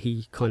when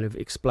he kind of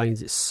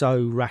explains it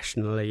so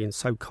rationally and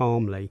so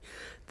calmly,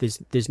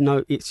 there's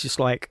no, it's just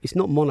like, it's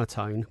not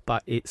monotone,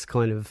 but it's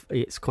kind of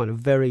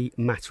very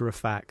matter of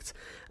fact,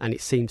 and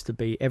it seems to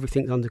be,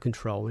 everything's under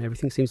control and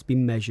everything seems to be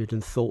measured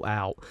and thought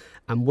out,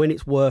 and when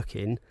it's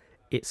working,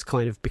 it's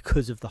kind of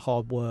because of the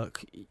hard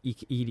work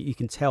you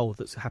can tell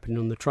that's happening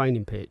on the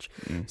training pitch.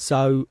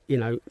 So, you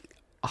know,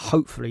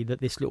 hopefully that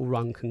this little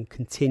run can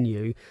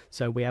continue,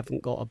 so we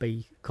haven't got to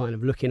be kind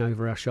of looking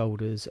over our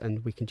shoulders,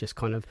 and we can just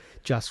kind of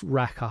just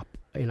rack up.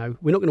 You know,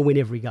 we're not going to win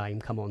every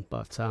game, come on,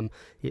 but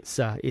it's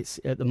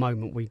at the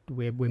moment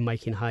we're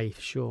making hay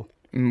for sure.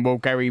 Well,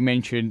 Gary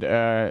mentioned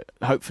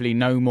hopefully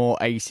no more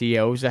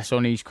ACLs. That's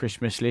on his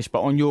Christmas list.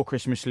 But on your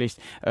Christmas list,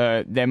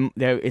 there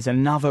is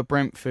another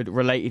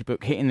Brentford-related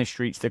book hitting the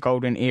streets, The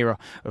Golden Era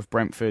of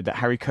Brentford, that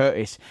Harry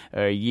Curtis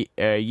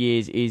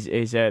years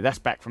is that's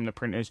back from the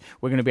printers.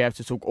 We're going to be able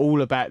to talk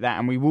all about that,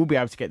 and we will be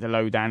able to get the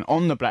lowdown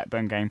on the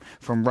Blackburn game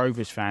from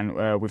Rovers fan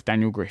with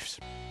Daniel Griffiths.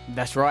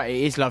 That's right,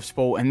 it is Love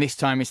Sport, and this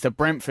time it's the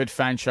Brentford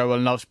fan show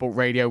on Love Sport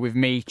Radio with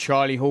me,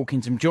 Charlie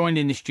Hawkins. I'm joined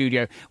in the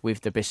studio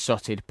with the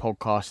Beesotted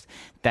podcast.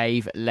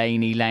 Dave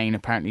Laney Lane.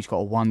 Apparently he's got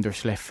a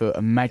wondrous left foot,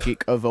 a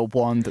magic of a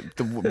wand.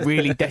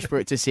 Really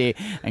desperate to see it.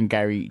 And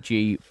Gary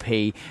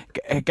GP.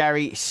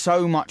 Gary,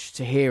 so much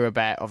to hear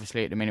about,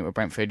 obviously, at the minute with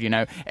Brentford. You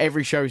know,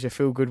 every show's a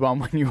feel-good one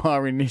when you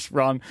are in this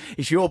run.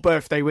 It's your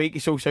birthday week.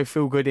 It's also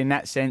feel-good in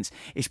that sense.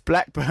 It's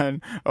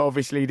Blackburn,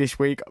 obviously, this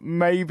week.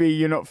 Maybe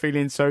you're not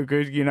feeling so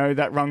good. You know,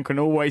 that run can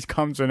always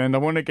come to an end. I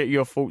want to get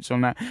your thoughts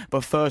on that.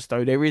 But first,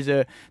 though, there is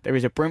a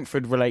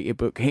Brentford-related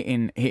book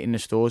hitting the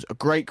stores. A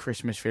great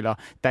Christmas filler.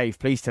 Dave,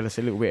 please tell us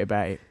a little bit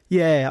about it.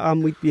 Yeah,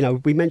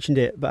 we mentioned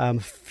it a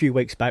few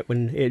weeks back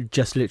when it had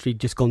just literally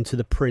gone to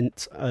the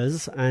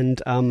printers,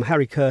 and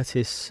Harry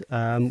Curtis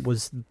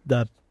was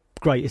the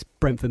greatest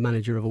Brentford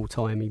manager of all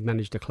time. He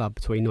managed the club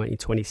between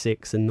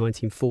 1926 and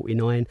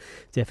 1949,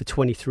 there for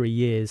 23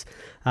 years.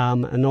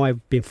 And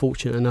I've been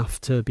fortunate enough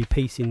to be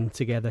piecing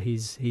together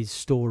his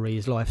story,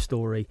 his life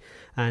story,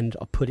 and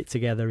I put it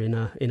together in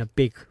a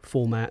big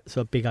format,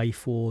 so a big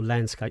A4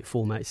 landscape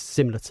format. It's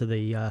similar to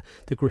the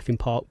Griffin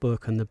Park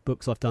book and the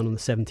books I've done on the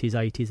 70s,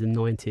 80s and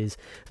 90s.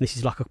 And this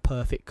is like a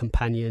perfect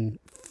companion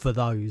for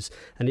those,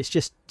 and it's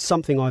just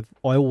something I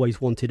always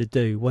wanted to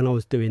do. When I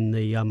was doing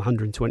the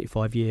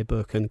 125 year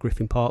book and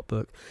Griffin Park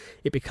book,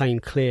 it became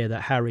clear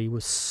that Harry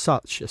was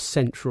such a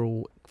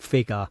central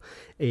figure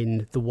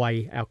in the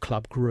way our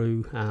club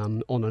grew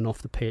on and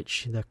off the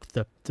pitch.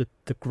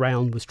 The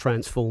ground was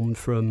transformed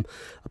from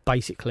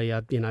basically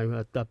a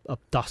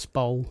dust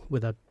bowl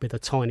with a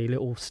tiny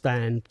little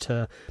stand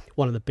to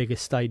one of the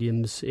biggest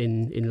stadiums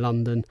in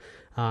London,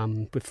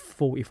 with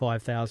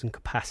 45,000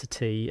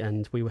 capacity,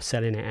 and we were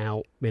selling it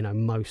out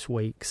most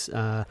weeks.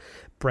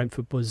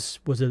 Brentford was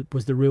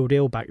the real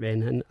deal back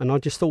then, and I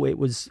just thought it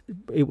was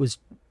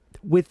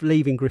with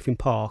leaving Griffin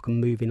Park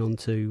and moving on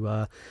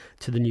to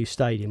the new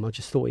stadium. I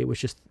just thought it was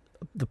just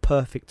the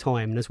perfect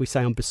time, and as we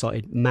say on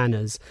Besotted,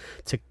 manners,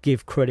 to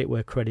give credit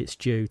where credit's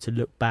due, to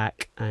look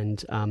back and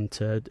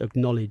to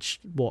acknowledge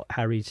what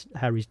Harry's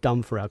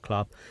done for our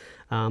club,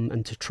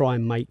 and to try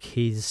and make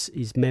his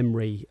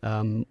memory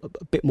a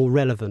bit more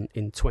relevant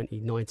in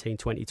 2019,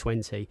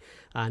 2020,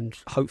 and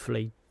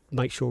hopefully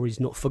make sure he's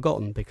not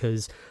forgotten,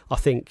 because I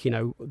think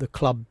the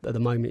club at the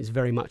moment is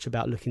very much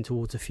about looking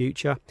towards the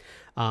future,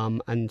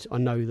 and I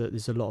know that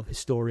there's a lot of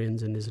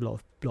historians and there's a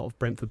lot of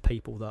Brentford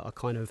people that are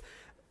kind of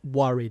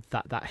worried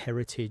that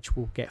heritage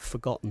will get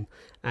forgotten.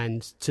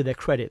 And to their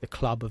credit, the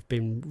club have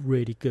been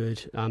really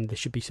good. There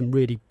should be some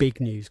really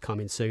big news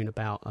coming soon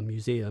about a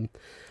museum,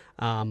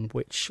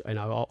 which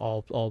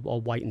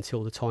I'll wait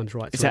until the time's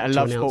right. Is that a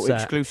Love Sport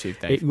exclusive,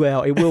 Dave? It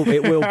will be.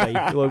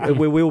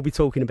 we will be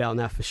talking about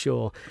that for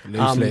sure.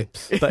 Loose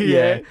lips. But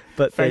yeah,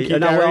 but thank you,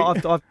 Gary.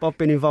 I've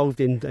been involved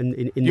in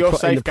You're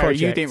safe, in the Gary.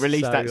 project. You didn't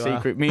release that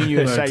secret. Me and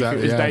you are safe.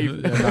 Exactly,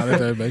 it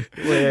was Dave.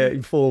 We're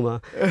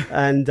informer,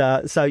 and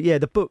so yeah,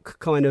 the book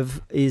kind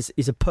of is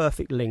a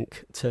perfect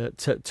link to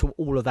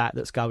all of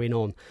that's going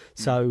on.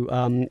 So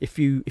if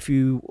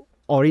you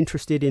are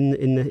interested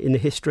in the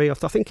history, I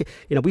think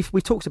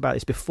we've talked about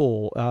this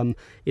before.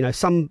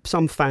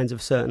 Some fans of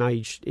a certain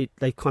age,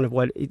 they kind of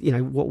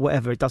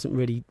whatever. It doesn't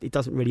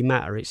really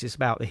matter. It's just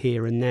about the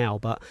here and now.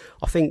 But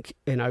I think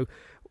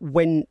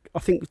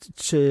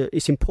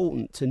it's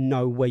important to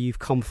know where you've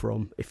come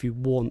from if you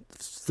want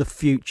the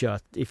future,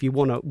 if you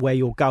want where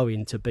you're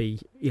going to be,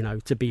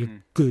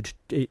 good,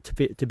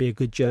 to be a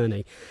good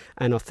journey.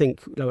 And I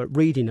think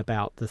reading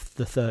about the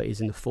 30s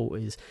and the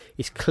 40s,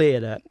 it's clear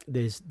that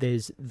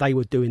they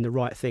were doing the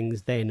right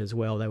things then as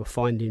well. They were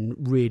finding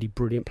really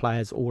brilliant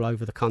players all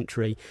over the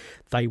country.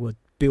 They were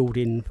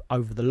building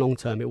over the long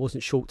term. It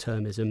wasn't short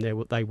termism. They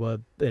were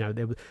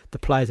the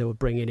players they were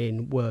bringing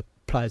in were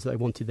players that they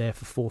wanted there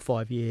for 4 or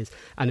 5 years,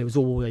 and it was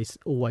always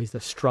the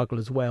struggle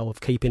as well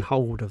of keeping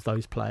hold of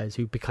those players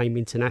who became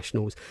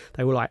internationals.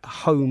 They were like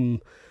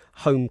home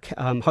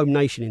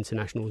nation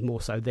internationals more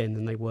so then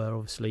than they were,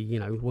 obviously,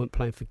 weren't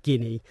playing for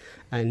Guinea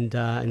and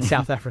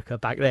South Africa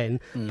back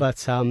then, but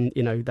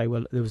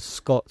there was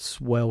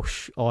Scots,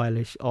 Welsh,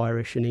 Irish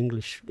and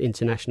English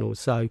internationals.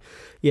 So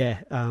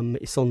yeah,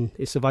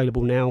 it's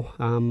available now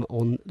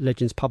on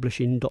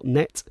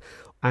legendspublishing.net,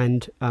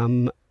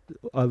 and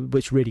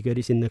which is really good.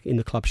 It's in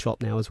the club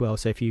shop now as well.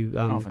 So if you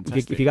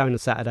if you go on a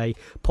Saturday,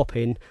 pop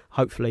in.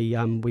 Hopefully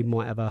we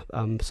might have a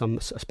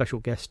special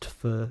guest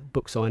for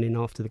book signing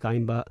after the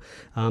game. But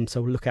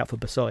so we'll look out for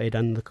Besotted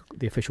and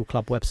the official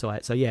club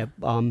website. So yeah,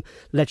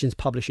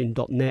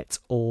 legendspublishing.net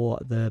or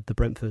the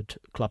Brentford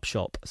club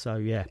shop. So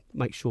yeah,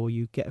 make sure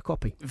you get a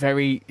copy.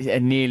 Very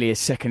nearly a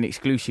second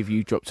exclusive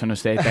you dropped on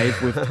us there,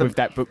 Dave, with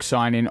that book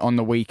signing on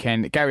the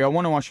weekend. Gary, I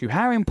want to ask you,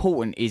 how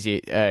important is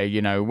it,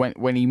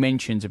 when he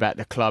mentions about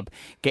the club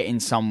getting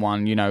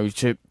someone,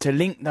 to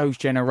link those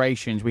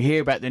generations? We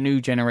hear about the new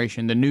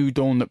generation, the new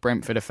dawn that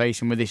Brentford are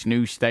facing with this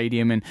new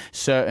stadium, and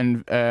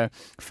certain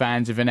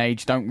fans of an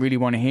age don't really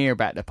want to hear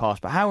about the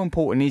past. But how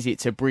important is it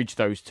to bridge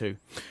those two?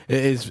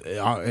 It is.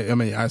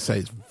 I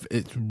say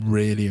it's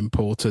really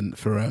important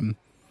for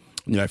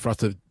for us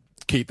to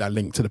keep that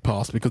link to the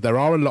past, because there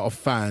are a lot of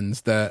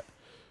fans that,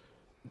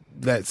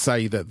 let's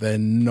say, that they're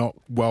not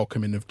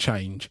welcoming of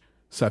change.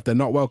 So if they're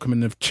not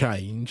welcoming of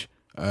change,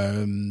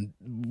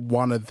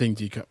 One of the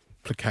things you can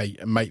placate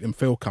and make them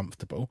feel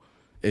comfortable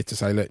is to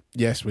say, look,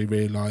 yes, we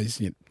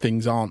realise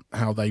things aren't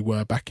how they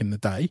were back in the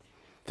day.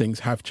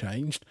 Things have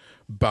changed,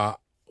 but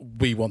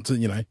we want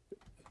to,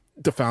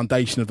 the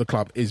foundation of the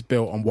club is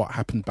built on what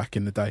happened back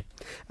in the day.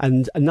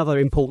 And another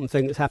important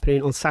thing that's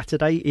happening on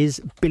Saturday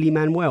is Billy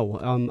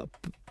Manuel.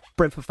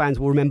 Brentford fans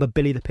will remember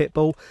Billy the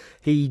Pitbull.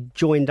 He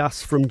joined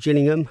us from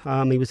Gillingham.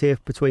 He was here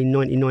between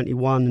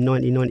 1991 and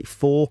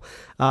 1994,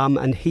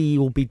 and he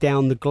will be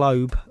down the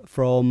globe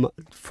from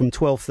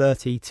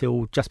 12:30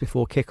 till just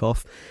before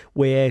kick-off.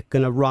 We're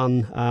going to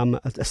run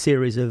a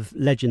series of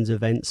Legends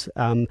events,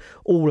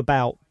 all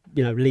about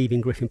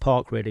leaving Griffin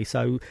Park, really.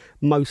 So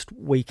most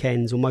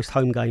weekends or most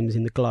home games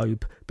in the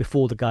Globe,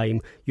 before the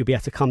game, you'll be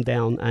able to come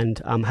down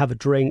and have a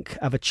drink,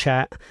 have a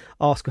chat,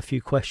 ask a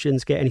few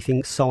questions, get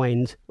anything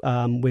signed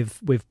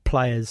with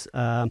players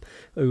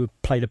who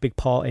played a big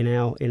part in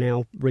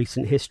our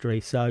recent history.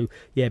 So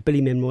yeah,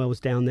 Billy Manuel's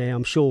down there.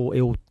 I'm sure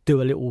he'll do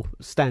a little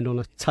stand on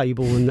a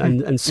table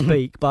and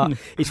speak, but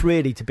it's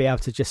really to be able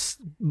to just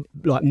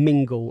like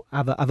mingle,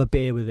 have a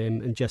beer with him,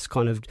 and just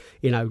kind of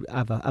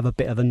have a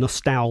bit of a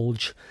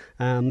nostalgia.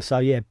 So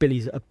yeah,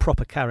 Billy's a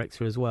proper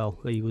character as well.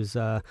 He'll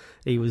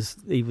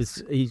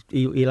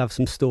have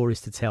some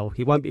stories to tell.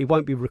 He won't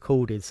be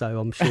recorded, so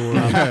I'm sure.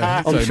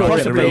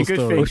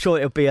 I'm sure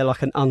it'll be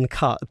like an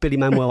uncut Billy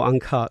Manuel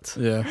uncut.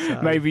 Yeah,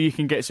 so, maybe you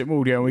can get some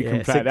audio and we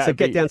can play that. So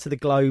get down to the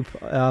Globe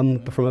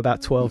from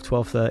about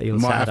 12:30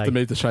 on Might Saturday. have to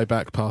move the show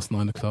back past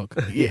 9 o'clock.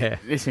 Yeah,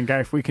 listen,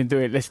 Gary, if we can do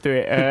it, let's do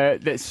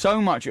it. There's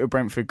so much at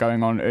Brentford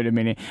going on at the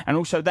minute, and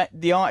also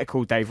the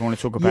article, Dave, I want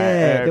to talk about.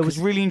 Yeah, there was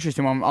a really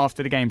interesting one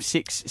after the game.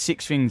 Six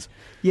things.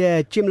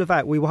 Yeah, Jim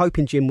Levac. We were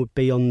hoping Jim would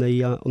be on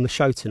the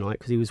show tonight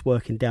because he was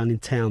working down in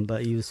town,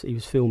 but he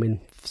was filming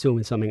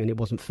something and it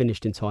wasn't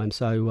finished in time,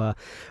 so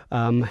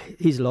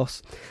his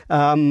loss.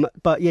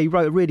 But yeah, he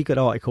wrote a really good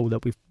article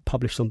that we've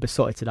published on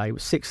Besotted today. It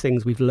was 6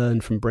 things we've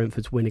learned from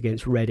Brentford's win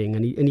against Reading,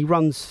 and he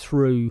runs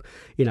through,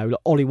 like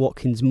Ollie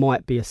Watkins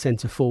might be a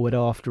centre forward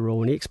after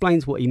all, and he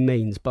explains what he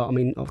means. But I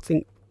mean, I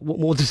think, what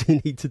more does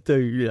he need to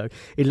do?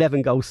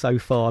 11 goals so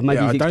far.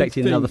 Maybe he's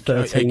expecting another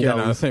 13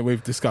 goals. I think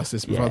we've discussed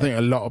this before. Yeah. I think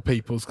a lot of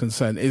people's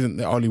concern isn't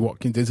that Ollie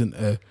Watkins isn't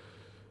a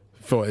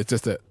thought. It's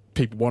just that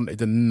people wanted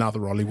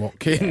another Ollie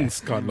Watkins.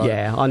 Kind of like,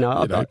 I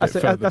know.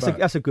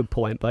 That's a good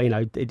point. But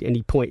and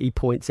he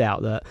points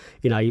out that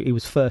he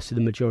was first to the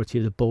majority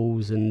of the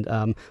balls and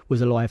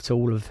was alive to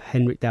all of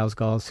Henrik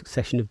Dalsgaard's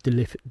succession of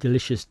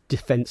delicious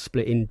defence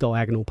split in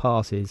diagonal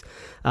passes.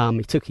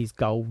 He took his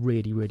goal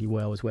really, really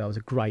well as well. It was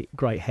a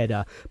great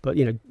header. But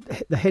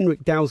the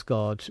Henrik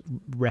Dalsgaard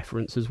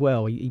reference as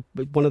well.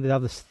 One of the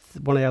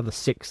other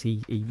 6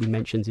 he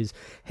mentions is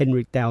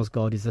Henrik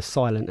Dalsgaard is a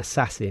silent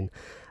assassin.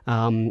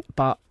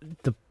 But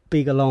the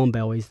big alarm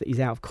bell is that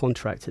he's out of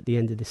contract at the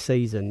end of the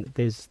season.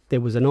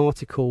 There was an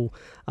article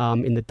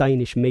in the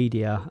Danish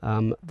media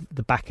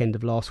the back end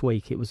of last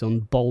week. It was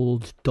on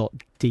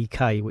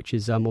bold.dk, which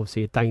is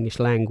obviously a Danish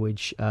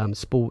language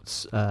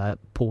sports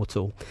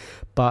portal.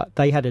 But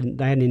they had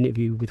an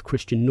interview with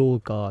Christian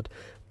Nordgaard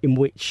in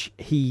which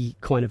he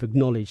kind of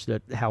acknowledged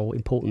that how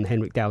important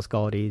Henrik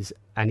Dalsgaard is,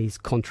 and his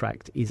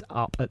contract is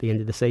up at the end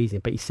of the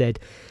season. But he said,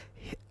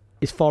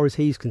 as far as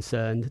he's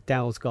concerned,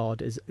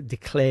 Dalsgaard has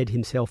declared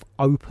himself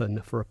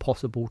open for a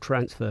possible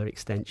transfer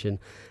extension.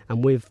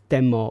 And with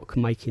Denmark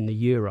making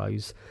the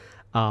Euros,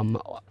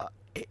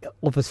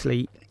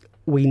 obviously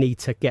we need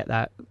to get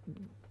that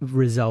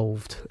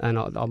resolved. And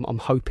I'm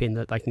hoping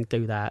that they can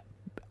do that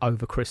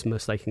over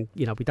Christmas. They can,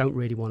 we don't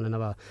really want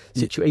another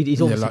situation.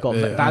 He's obviously got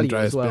value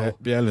Andreas as well.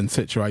 Bjelland's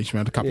situation, we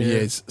had a couple of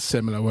years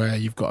similar where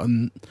you've got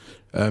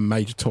a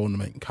major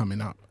tournament coming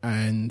up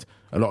and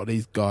a lot of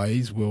these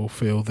guys will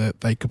feel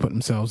that they could put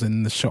themselves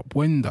in the shop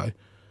window.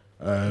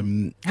 How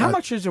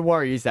much of a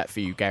worry is that for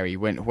you, Gary,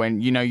 when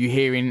you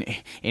hear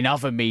in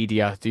other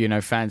media,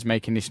 fans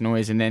making this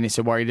noise, and then it's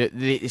a worry that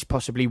this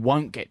possibly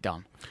won't get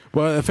done?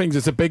 Well, I think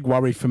it's a big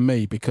worry for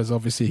me because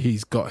obviously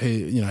he's got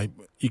here,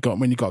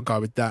 when you got a guy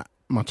with that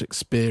much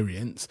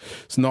experience,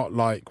 it's not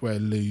like we're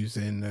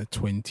losing a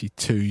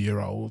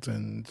 22-year-old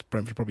and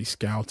Brentford probably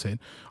scouting.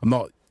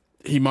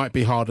 He might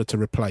be harder to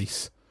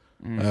replace.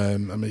 I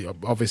mean,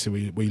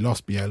 obviously we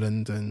lost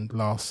Bjelland, and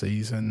last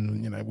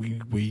season,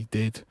 we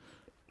did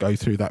go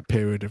through that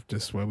period of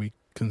just where we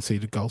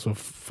conceded goals for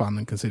fun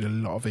and conceded a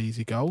lot of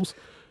easy goals.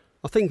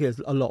 I think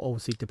a lot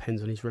obviously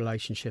depends on his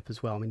relationship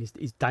as well. I mean,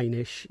 he's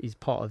Danish. He's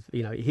part of,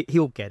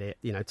 he'll get it.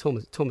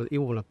 Thomas,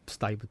 he'll want to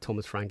stay with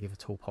Thomas Frank if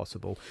at all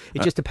possible.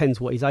 It just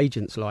depends what his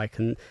agent's like,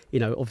 and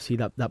obviously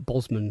that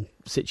Bosman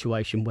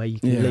situation where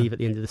you can leave at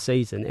the end of the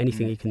season.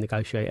 Anything he can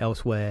negotiate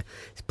elsewhere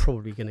is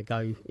probably going to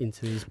go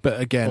into his. But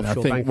again, I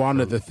think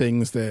one of the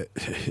things that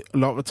a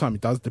lot of the time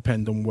it does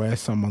depend on where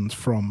someone's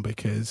from,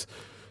 because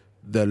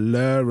the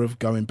lure of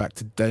going back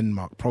to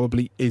Denmark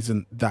probably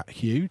isn't that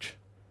huge.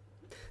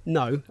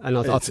 No, and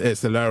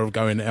it's the lure of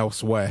going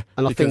elsewhere.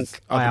 And I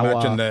think I'd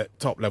imagine that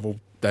top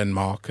level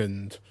Denmark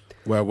and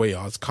where we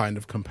are is kind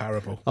of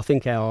comparable. I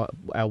think our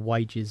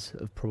wages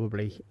have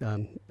probably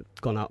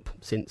gone up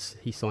since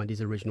he signed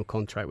his original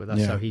contract with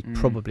us. So he's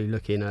probably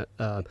looking at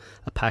a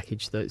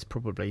package that's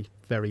probably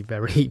very,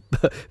 very,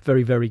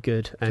 very, very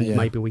good, and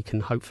maybe we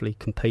can hopefully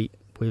compete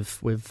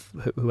with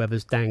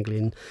whoever's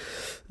dangling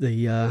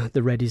the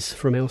Reddies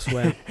from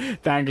elsewhere.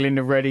 Dangling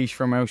the Reddies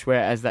from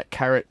elsewhere as that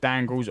carrot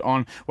dangles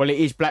on. Well, it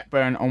is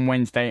Blackburn on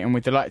Wednesday, and we're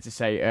delighted to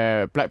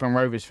say Blackburn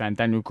Rovers fan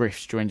Daniel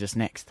Griffiths joins us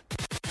next.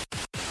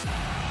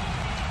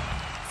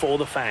 For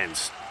the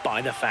fans,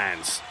 by the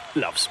fans,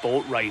 Love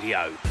Sport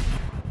Radio.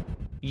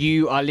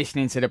 You are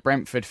listening to the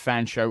Brentford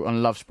Fan Show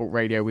on Love Sport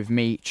Radio with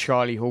me,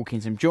 Charlie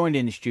Hawkins. I'm joined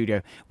in the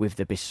studio with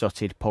the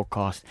Besotted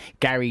podcast,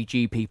 Gary,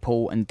 GP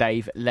Paul and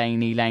Dave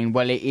Laney Lane.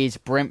 Well, it is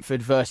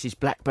Brentford versus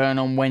Blackburn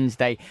on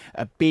Wednesday.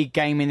 A big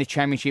game in the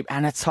Championship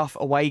and a tough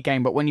away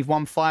game. But when you've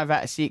won 5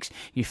 out of 6,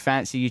 you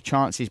fancy your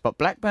chances. But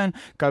Blackburn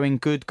going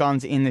good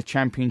guns in the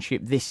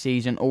Championship this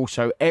season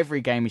also.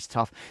 Every game is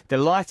tough.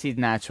 Delighted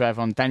now to have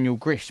on Daniel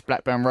Griffiths,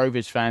 Blackburn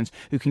Rovers fans,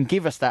 who can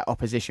give us that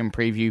opposition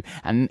preview.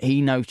 And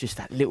he knows just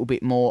that little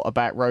bit more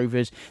about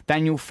Rovers.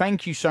 Daniel,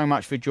 thank you so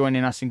much for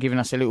joining us and giving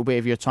us a little bit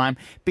of your time.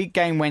 Big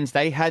game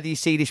Wednesday. How do you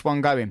see this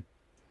one going?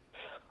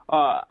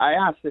 I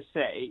have to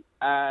say,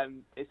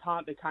 it's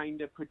hard to kind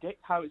of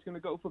predict how it's going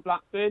to go for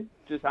Blackburn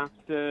just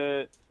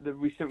after the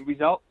recent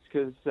results,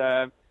 because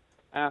I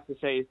have to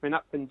say it's been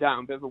up and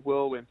down, a bit of a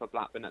whirlwind for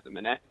Blackburn at the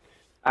minute.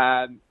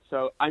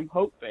 So I'm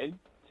hoping,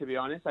 to be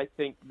honest, I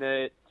think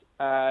that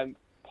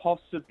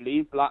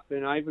possibly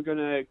Blackburn are either going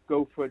to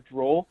go for a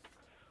draw,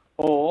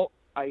 or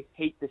I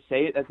hate to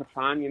say it as a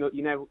fan, you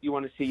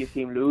want to see your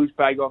team lose,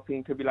 but I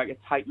think it could be like a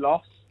tight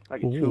loss,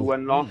 like a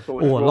 2-1 loss.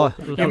 Or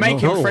You're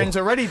making friends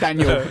already,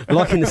 Daniel.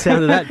 Liking the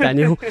sound of that,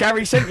 Daniel.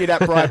 Gary sent you that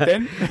bribe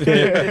then.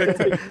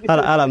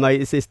 Hello,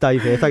 mate. It's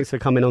Dave here. Thanks for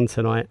coming on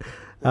tonight.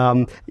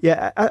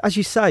 As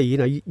you say,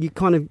 you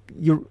kind of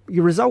your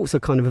results are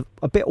kind of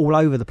a bit all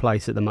over the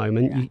place at the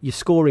moment. You're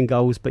scoring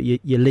goals, but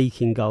you're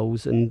leaking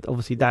goals, and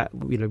obviously that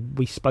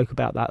we spoke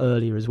about that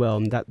earlier as well,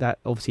 and that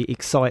obviously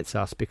excites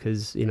us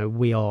because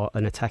we are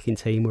an attacking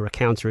team, we're a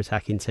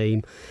counter-attacking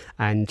team,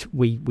 and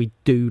we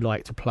do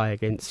like to play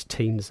against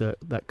teams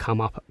that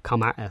come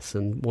at us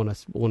and want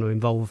to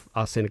involve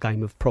us in a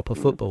game of proper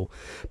football.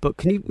 But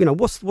can you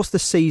what's the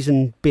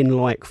season been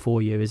like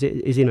for you? It's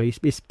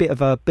a bit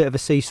of a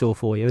seesaw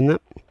for you, isn't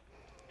it?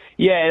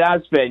 Yeah, it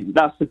has been.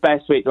 That's the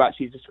best way to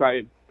actually describe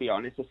it, to be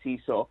honest, a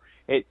seesaw.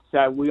 It's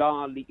we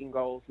are leaking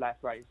goals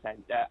left, right and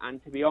centre,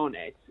 and to be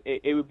honest,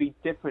 it would be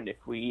different if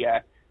we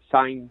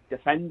signed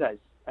defenders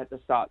at the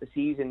start of the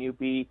season. You'd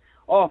be,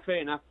 fair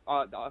enough,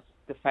 our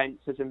defence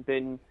hasn't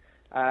been,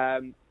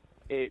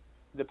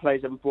 the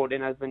players that we brought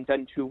in haven't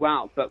done too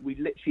well, but we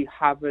literally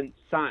haven't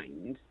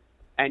signed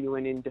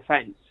anyone in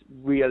defence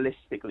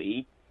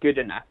realistically good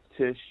enough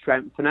to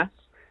strengthen us.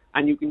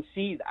 And you can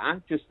see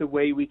that just the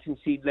way we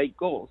concede late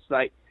goals.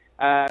 Like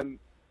in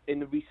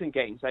the recent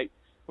games, I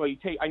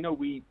know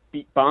we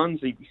beat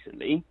Barnsley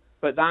recently,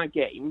 but that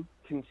game,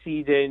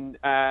 conceding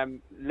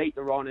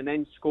later on and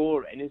then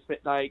scoring, is a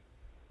bit like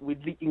we're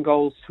leaking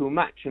goals too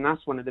much, and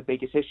that's one of the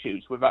biggest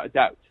issues, without a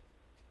doubt.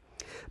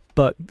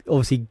 But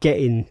obviously,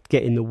 getting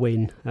the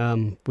win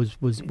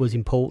was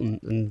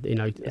important,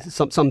 and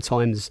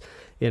sometimes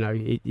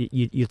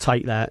you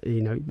take that,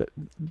 but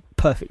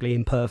perfectly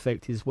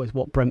imperfect is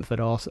what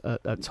Brentford are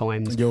at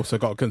times. You also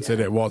got to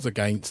consider it was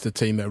against a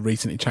team that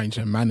recently changed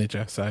their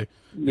manager, so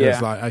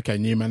it's like, okay,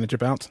 new manager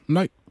bounce.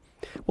 No.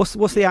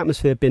 What's the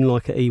atmosphere been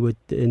like at Ewood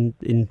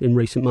in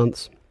recent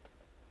months?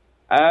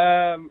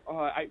 I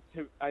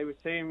would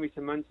say in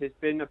recent months it's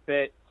been a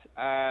bit.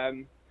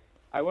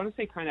 I want to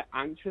say kind of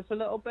anxious a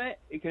little bit,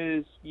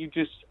 because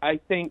I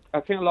think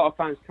a lot of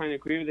fans kind of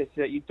agree with this,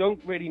 that you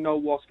don't really know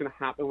what's going to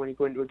happen when you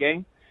go into a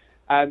game.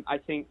 I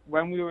think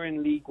when we were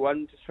in League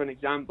One, just for an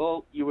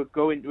example, you would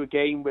go into a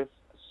game with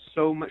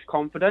so much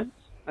confidence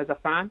as a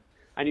fan,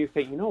 and you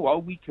think,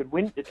 we could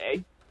win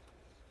today.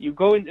 You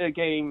go into a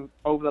game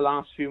over the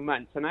last few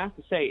months, and I have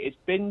to say, it's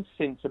been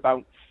since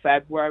about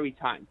February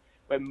time,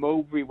 when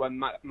Mowbray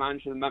won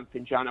Manager of the Month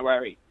in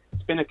January.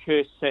 It's been a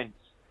curse since.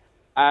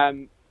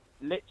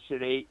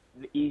 Literally,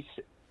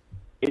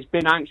 it's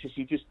been anxious.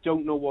 You just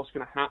don't know what's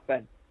going to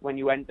happen when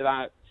you enter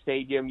that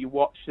stadium. You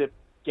watch the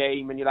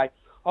game and you're like,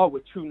 we're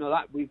 2-0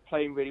 up. We're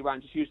playing really well.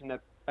 Just using the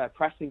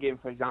Preston game,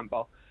 for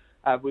example.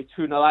 We're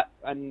 2-0 up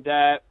and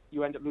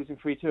you end up losing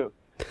 3-2.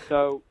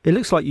 So it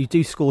looks like you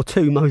do score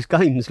 2 most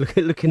games.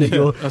 Looking at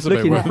your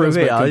looking through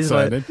here, it's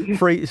like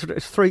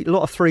a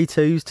lot of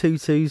 3-2s,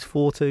 2-2s,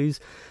 4-2s.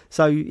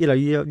 So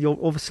you're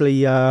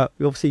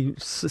obviously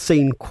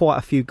seen quite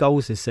a few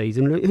goals this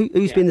season.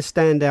 Who's been the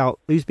standout?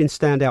 Who's been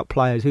standout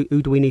players?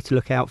 Who do we need to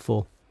look out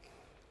for?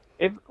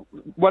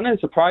 One of the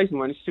surprising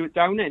ones is Stuart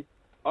Downing.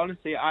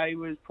 Honestly, I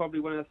was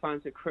probably one of the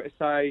fans that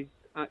criticised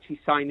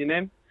actually signing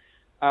him,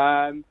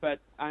 but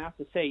I have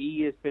to say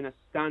he has been a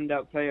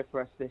standout player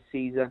for us this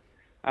season.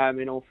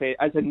 In all fair,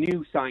 as a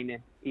new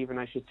signing, even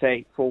I should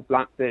say, for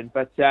Blackburn.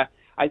 But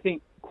I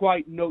think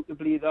Quite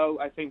notably, though,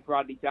 I think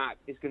Bradley Dack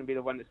is going to be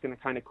the one that's going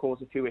to kind of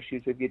cause a few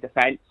issues with your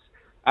defence.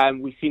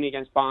 We've seen it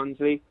against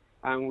Barnsley,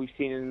 and we've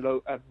seen it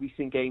in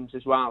recent games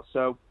as well.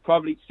 So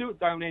probably Stuart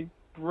Downing,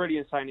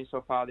 brilliant signing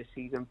so far this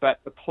season, but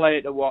the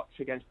player to watch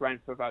against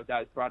Brentford without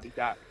doubt is Bradley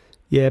Dack.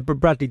 Yeah, but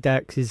Bradley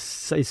Dack is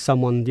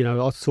someone,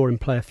 I saw him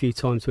play a few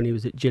times when he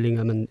was at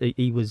Gillingham, and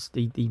he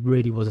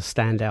really was a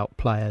standout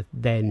player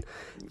then.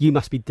 You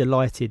must be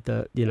delighted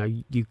that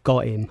you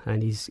got him,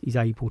 and he's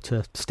able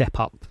to step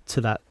up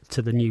to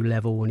the new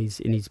level, and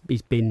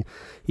he's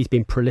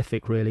been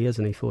prolific, really,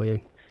 hasn't he, for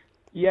you?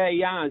 Yeah, he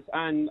has,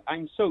 and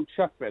I'm so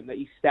chuffed for him that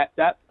he stepped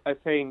up. I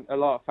think a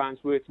lot of fans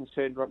were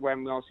concerned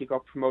when we obviously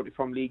got promoted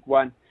from League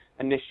One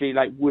initially,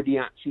 would he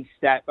actually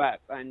step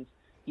up? And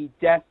he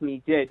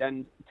definitely did.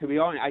 And to be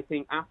honest, I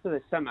think after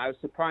the summer, I was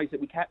surprised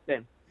that we kept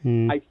him.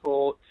 I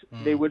thought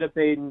there would have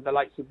been the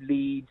likes of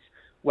Leeds,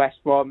 West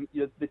Brom,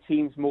 the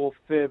teams more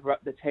further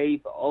up the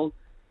table,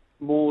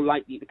 more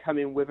likely to come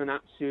in with an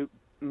absolute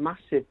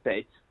massive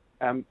bid.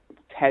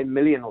 10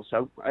 million or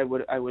so I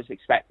was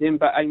expecting,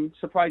 but I'm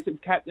surprised that we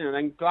kept him, and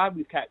I'm glad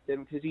we've kept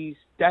him because he's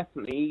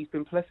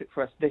been prolific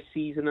for us this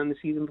season and the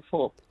season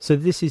before. So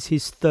this is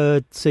his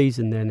third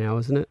season there now,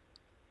 isn't it?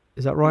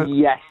 Is that right?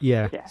 Yes.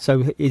 Yeah.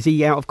 So is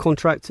he out of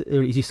contract?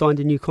 Or is he signed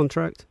a new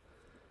contract?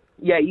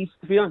 Yeah,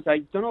 to be honest, I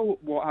don't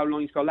know how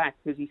long he's got left,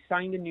 because he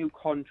signed a new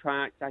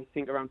contract, I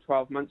think, around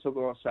 12 months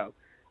ago or so,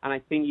 and I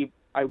think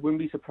I wouldn't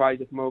be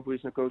surprised if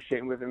Mowbray's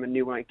negotiating with him a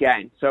new one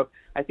again. So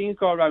I think he's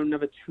got around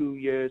another 2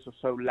 years or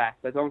so left.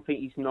 I don't think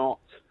he's not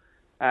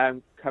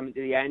coming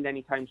to the end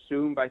anytime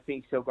soon, but I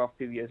think he's still got a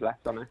few years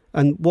left on it.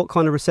 And what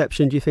kind of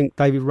reception do you think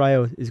David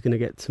Raya is going to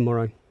get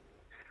tomorrow?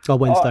 Or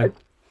Wednesday?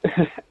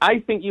 I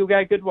think you'll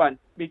get a good one,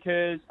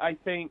 because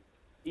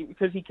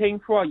he came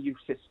through our youth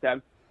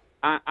system.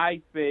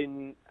 I've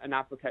been an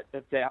advocate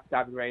of David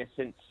Raya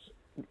since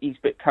he's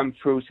come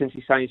through, since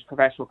he signed his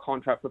professional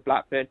contract with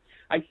Blackburn.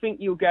 I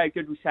think you'll get a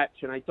good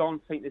reception. I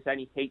don't think there's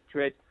any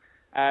hatred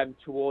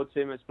towards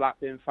him as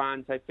Blackburn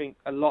fans. I think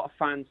a lot of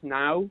fans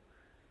now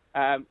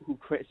who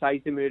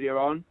criticised him earlier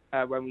on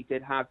when we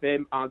did have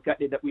him are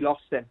gutted that we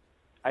lost him.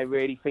 I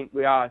really think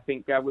we are. I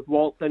think with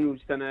Walton,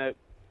 who's done a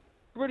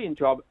brilliant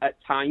job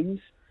at times,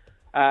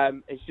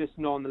 it's just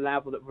not on the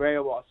level that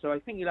Raya was. So I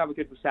think you'll have a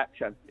good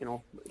reception.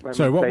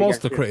 So what was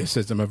the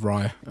criticism of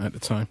Raya at the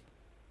time?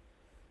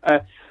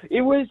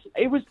 It was,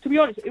 to be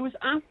honest, it was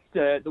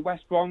after the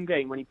West Brom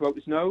game when he broke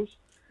his nose.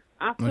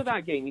 After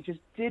that game, he just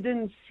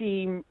didn't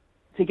seem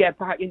to get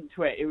back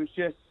into it. It was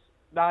just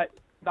that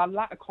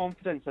lack of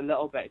confidence a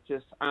little bit,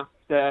 just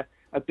after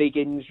a big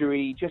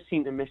injury. He just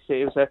seemed to miss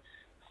it. It was a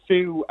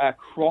few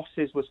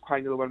crosses was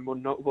kind of the one more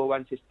notable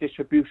ones. His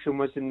distribution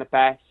wasn't the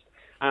best.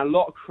 And a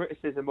lot of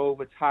criticism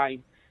over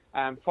time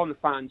from the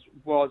fans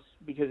was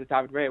because of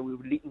David Raya. We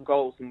were leaking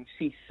goals, and you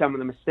see some of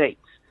the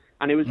mistakes.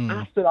 And it was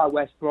after that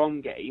West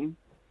Brom game,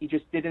 he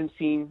just didn't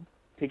seem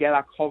to get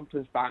that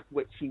confidence back,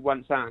 which he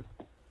once had.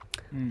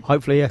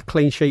 Hopefully a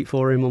clean sheet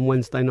for him on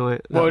Wednesday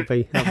night. That'd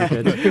be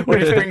good.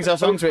 Which brings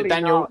us on to it,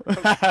 Daniel.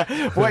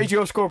 What is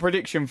your score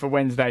prediction for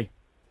Wednesday?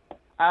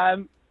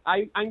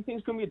 I think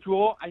it's going to be a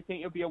draw. I think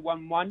it'll be a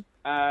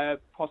 1-1,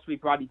 possibly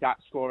Bradley Dack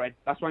scoring.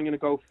 That's what I'm going to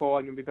go for.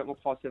 I'm going to be a bit more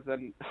positive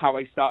than how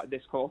I started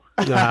this call.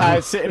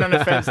 Sitting on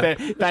the fence there.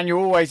 Daniel,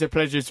 always a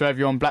pleasure to have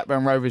you on.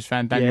 Blackburn Rovers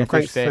fan, Daniel.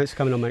 Thanks for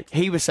coming on, mate.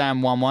 He was saying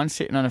 1-1,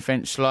 sitting on the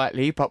fence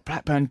slightly, but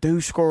Blackburn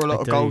do score a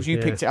lot of goals. You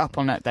picked it up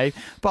on that, Dave.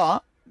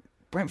 But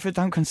Brentford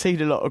don't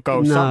concede a lot of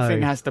goals. No.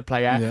 Something has to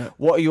play out. Yeah.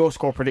 What are your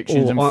score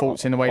predictions and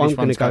thoughts in the way this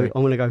one's going?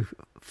 I'm going to go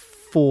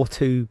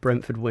 4-2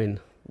 Brentford win.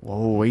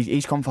 Whoa,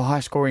 he's gone for high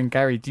scoring,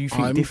 Gary. Do you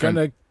think different?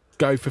 I'm going to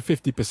go for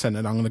 50%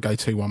 and I'm going to go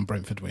 2-1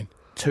 Brentford win.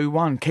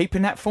 2-1.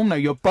 Keeping that form, though,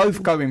 you're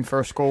both going for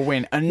a score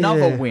win.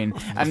 Another win.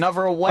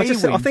 Another away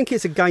win. I think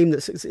it's a game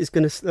that's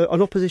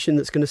an opposition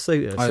that's going to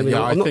suit us. I'm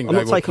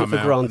not taking it for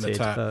granted,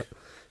 but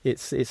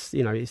it's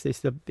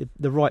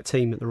the right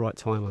team at the right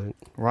time, I think.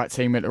 Right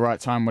team at the right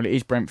time. Well, it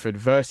is Brentford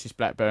versus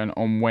Blackburn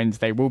on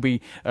Wednesday. We'll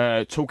be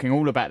talking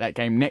all about that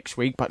game next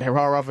week, but there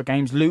are other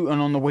games. Luton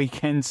on the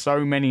weekend,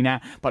 so many now.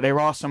 But there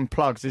are some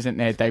plugs, isn't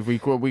there, Dave? We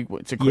to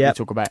quickly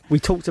talk about. We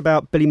talked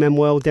about Billy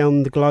Manuel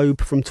down the Globe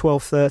from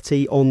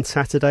 12:30 on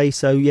Saturday.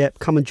 So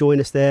come and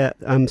join us there.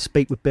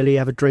 Speak with Billy,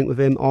 have a drink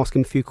with him, ask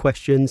him a few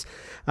questions.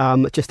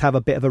 Just have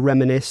a bit of a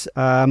reminisce.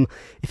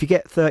 If you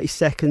get 30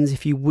 seconds,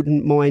 if you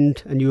wouldn't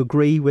mind, and you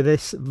agree with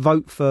this,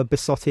 vote for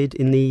Besotted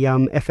in the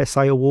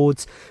FSA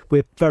Awards.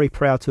 We're very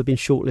proud to have been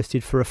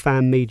shortlisted for a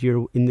fan media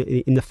in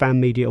the fan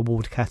media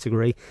award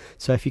category.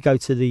 So if you go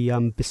to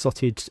the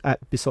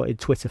Besotted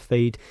Twitter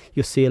feed,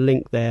 you'll see a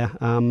link there.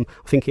 I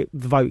think the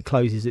vote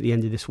closes at the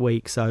end of this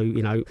week. So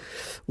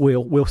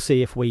we'll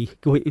see if we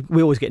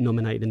always get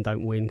nominated and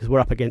don't win, because we're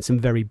up against some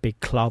very big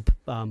club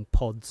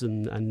pods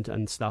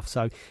and stuff.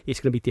 So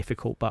it's going to be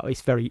difficult, but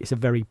it's a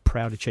very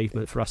proud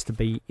achievement for us to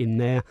be in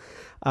there.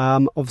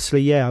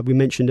 Obviously, we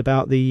mentioned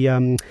about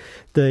the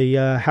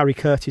Harry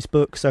Curtis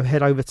book, so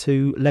head over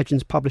to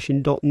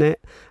legendspublishing.net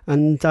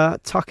and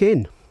tuck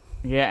in.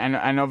 Yeah,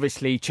 and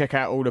obviously check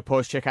out all the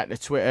posts, check out the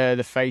Twitter,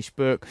 the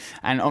Facebook,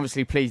 and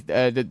obviously please,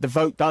 the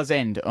vote does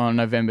end on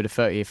November the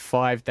 30th,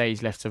 5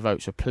 days left to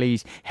vote, so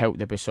please help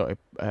the Besotted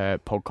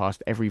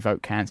podcast. Every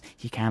vote counts.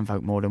 You can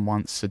vote more than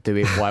once, so do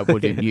it. Why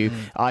wouldn't you?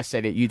 I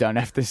said it, you don't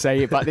have to say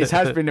it, but this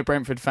has been the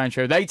Brentford Fan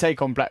Show. They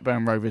take on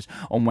Blackburn Rovers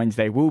on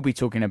Wednesday. We'll be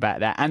talking about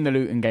that and the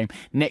Luton game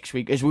next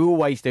week, as we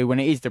always do when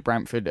it is the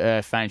Brentford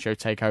Fan Show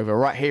takeover,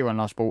 right here on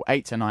Love Sport,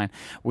 8 to 9,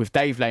 with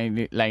Dave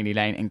Laney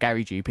Lane and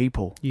Gary G.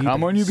 People.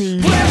 Come on, you bees.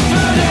 Brentford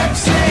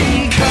FC,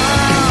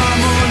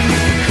 come on,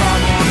 you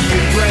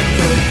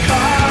Brentford,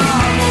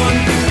 come on,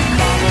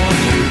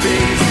 you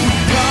bees,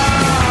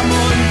 come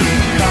on,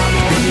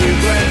 you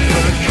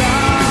Brentford,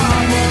 come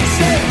on,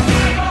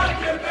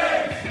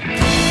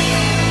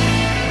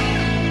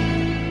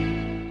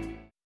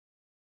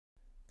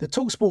 The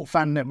TalkSport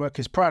Fan Network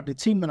is proudly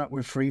teaming up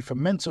with Free for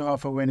Mental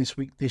Health Awareness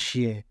Week this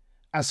year.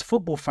 As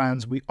football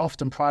fans, we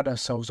often pride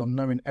ourselves on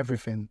knowing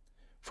everything,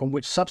 from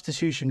which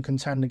substitution can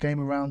turn the game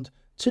around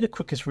to the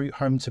quickest route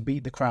home to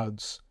beat the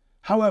crowds.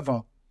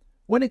 However,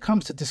 when it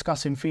comes to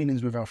discussing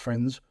feelings with our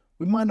friends,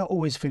 we might not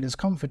always feel as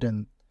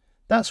confident.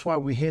 That's why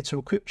we're here to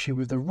equip you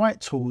with the right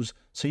tools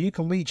so you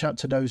can reach out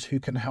to those who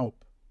can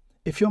help.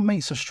 If your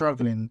mates are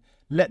struggling,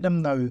 let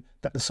them know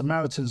that the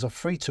Samaritans are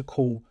free to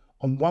call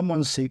on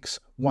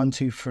 116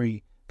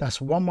 123. That's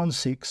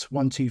 116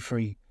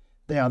 123.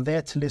 They are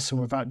there to listen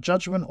without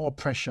judgment or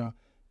pressure,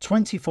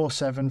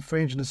 24/7,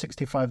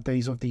 365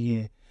 days of the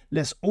year.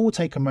 Let's all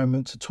take a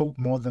moment to talk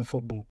more than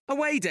football.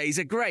 Away days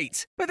are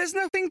great, but there's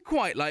nothing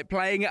quite like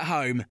playing at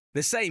home.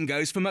 The same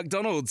goes for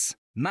McDonald's.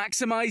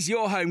 Maximise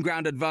your home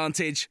ground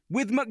advantage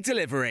with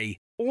McDelivery.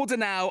 Order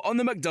now on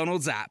the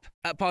McDonald's app.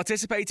 At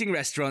participating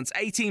restaurants,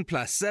 18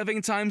 plus,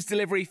 serving times,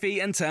 delivery fee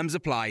and terms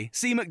apply.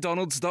 See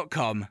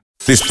mcdonalds.com.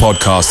 This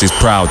podcast is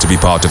proud to be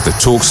part of the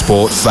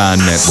TalkSport Fan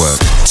Network.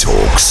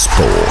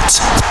 TalkSport.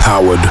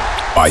 Powered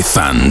by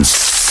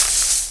fans.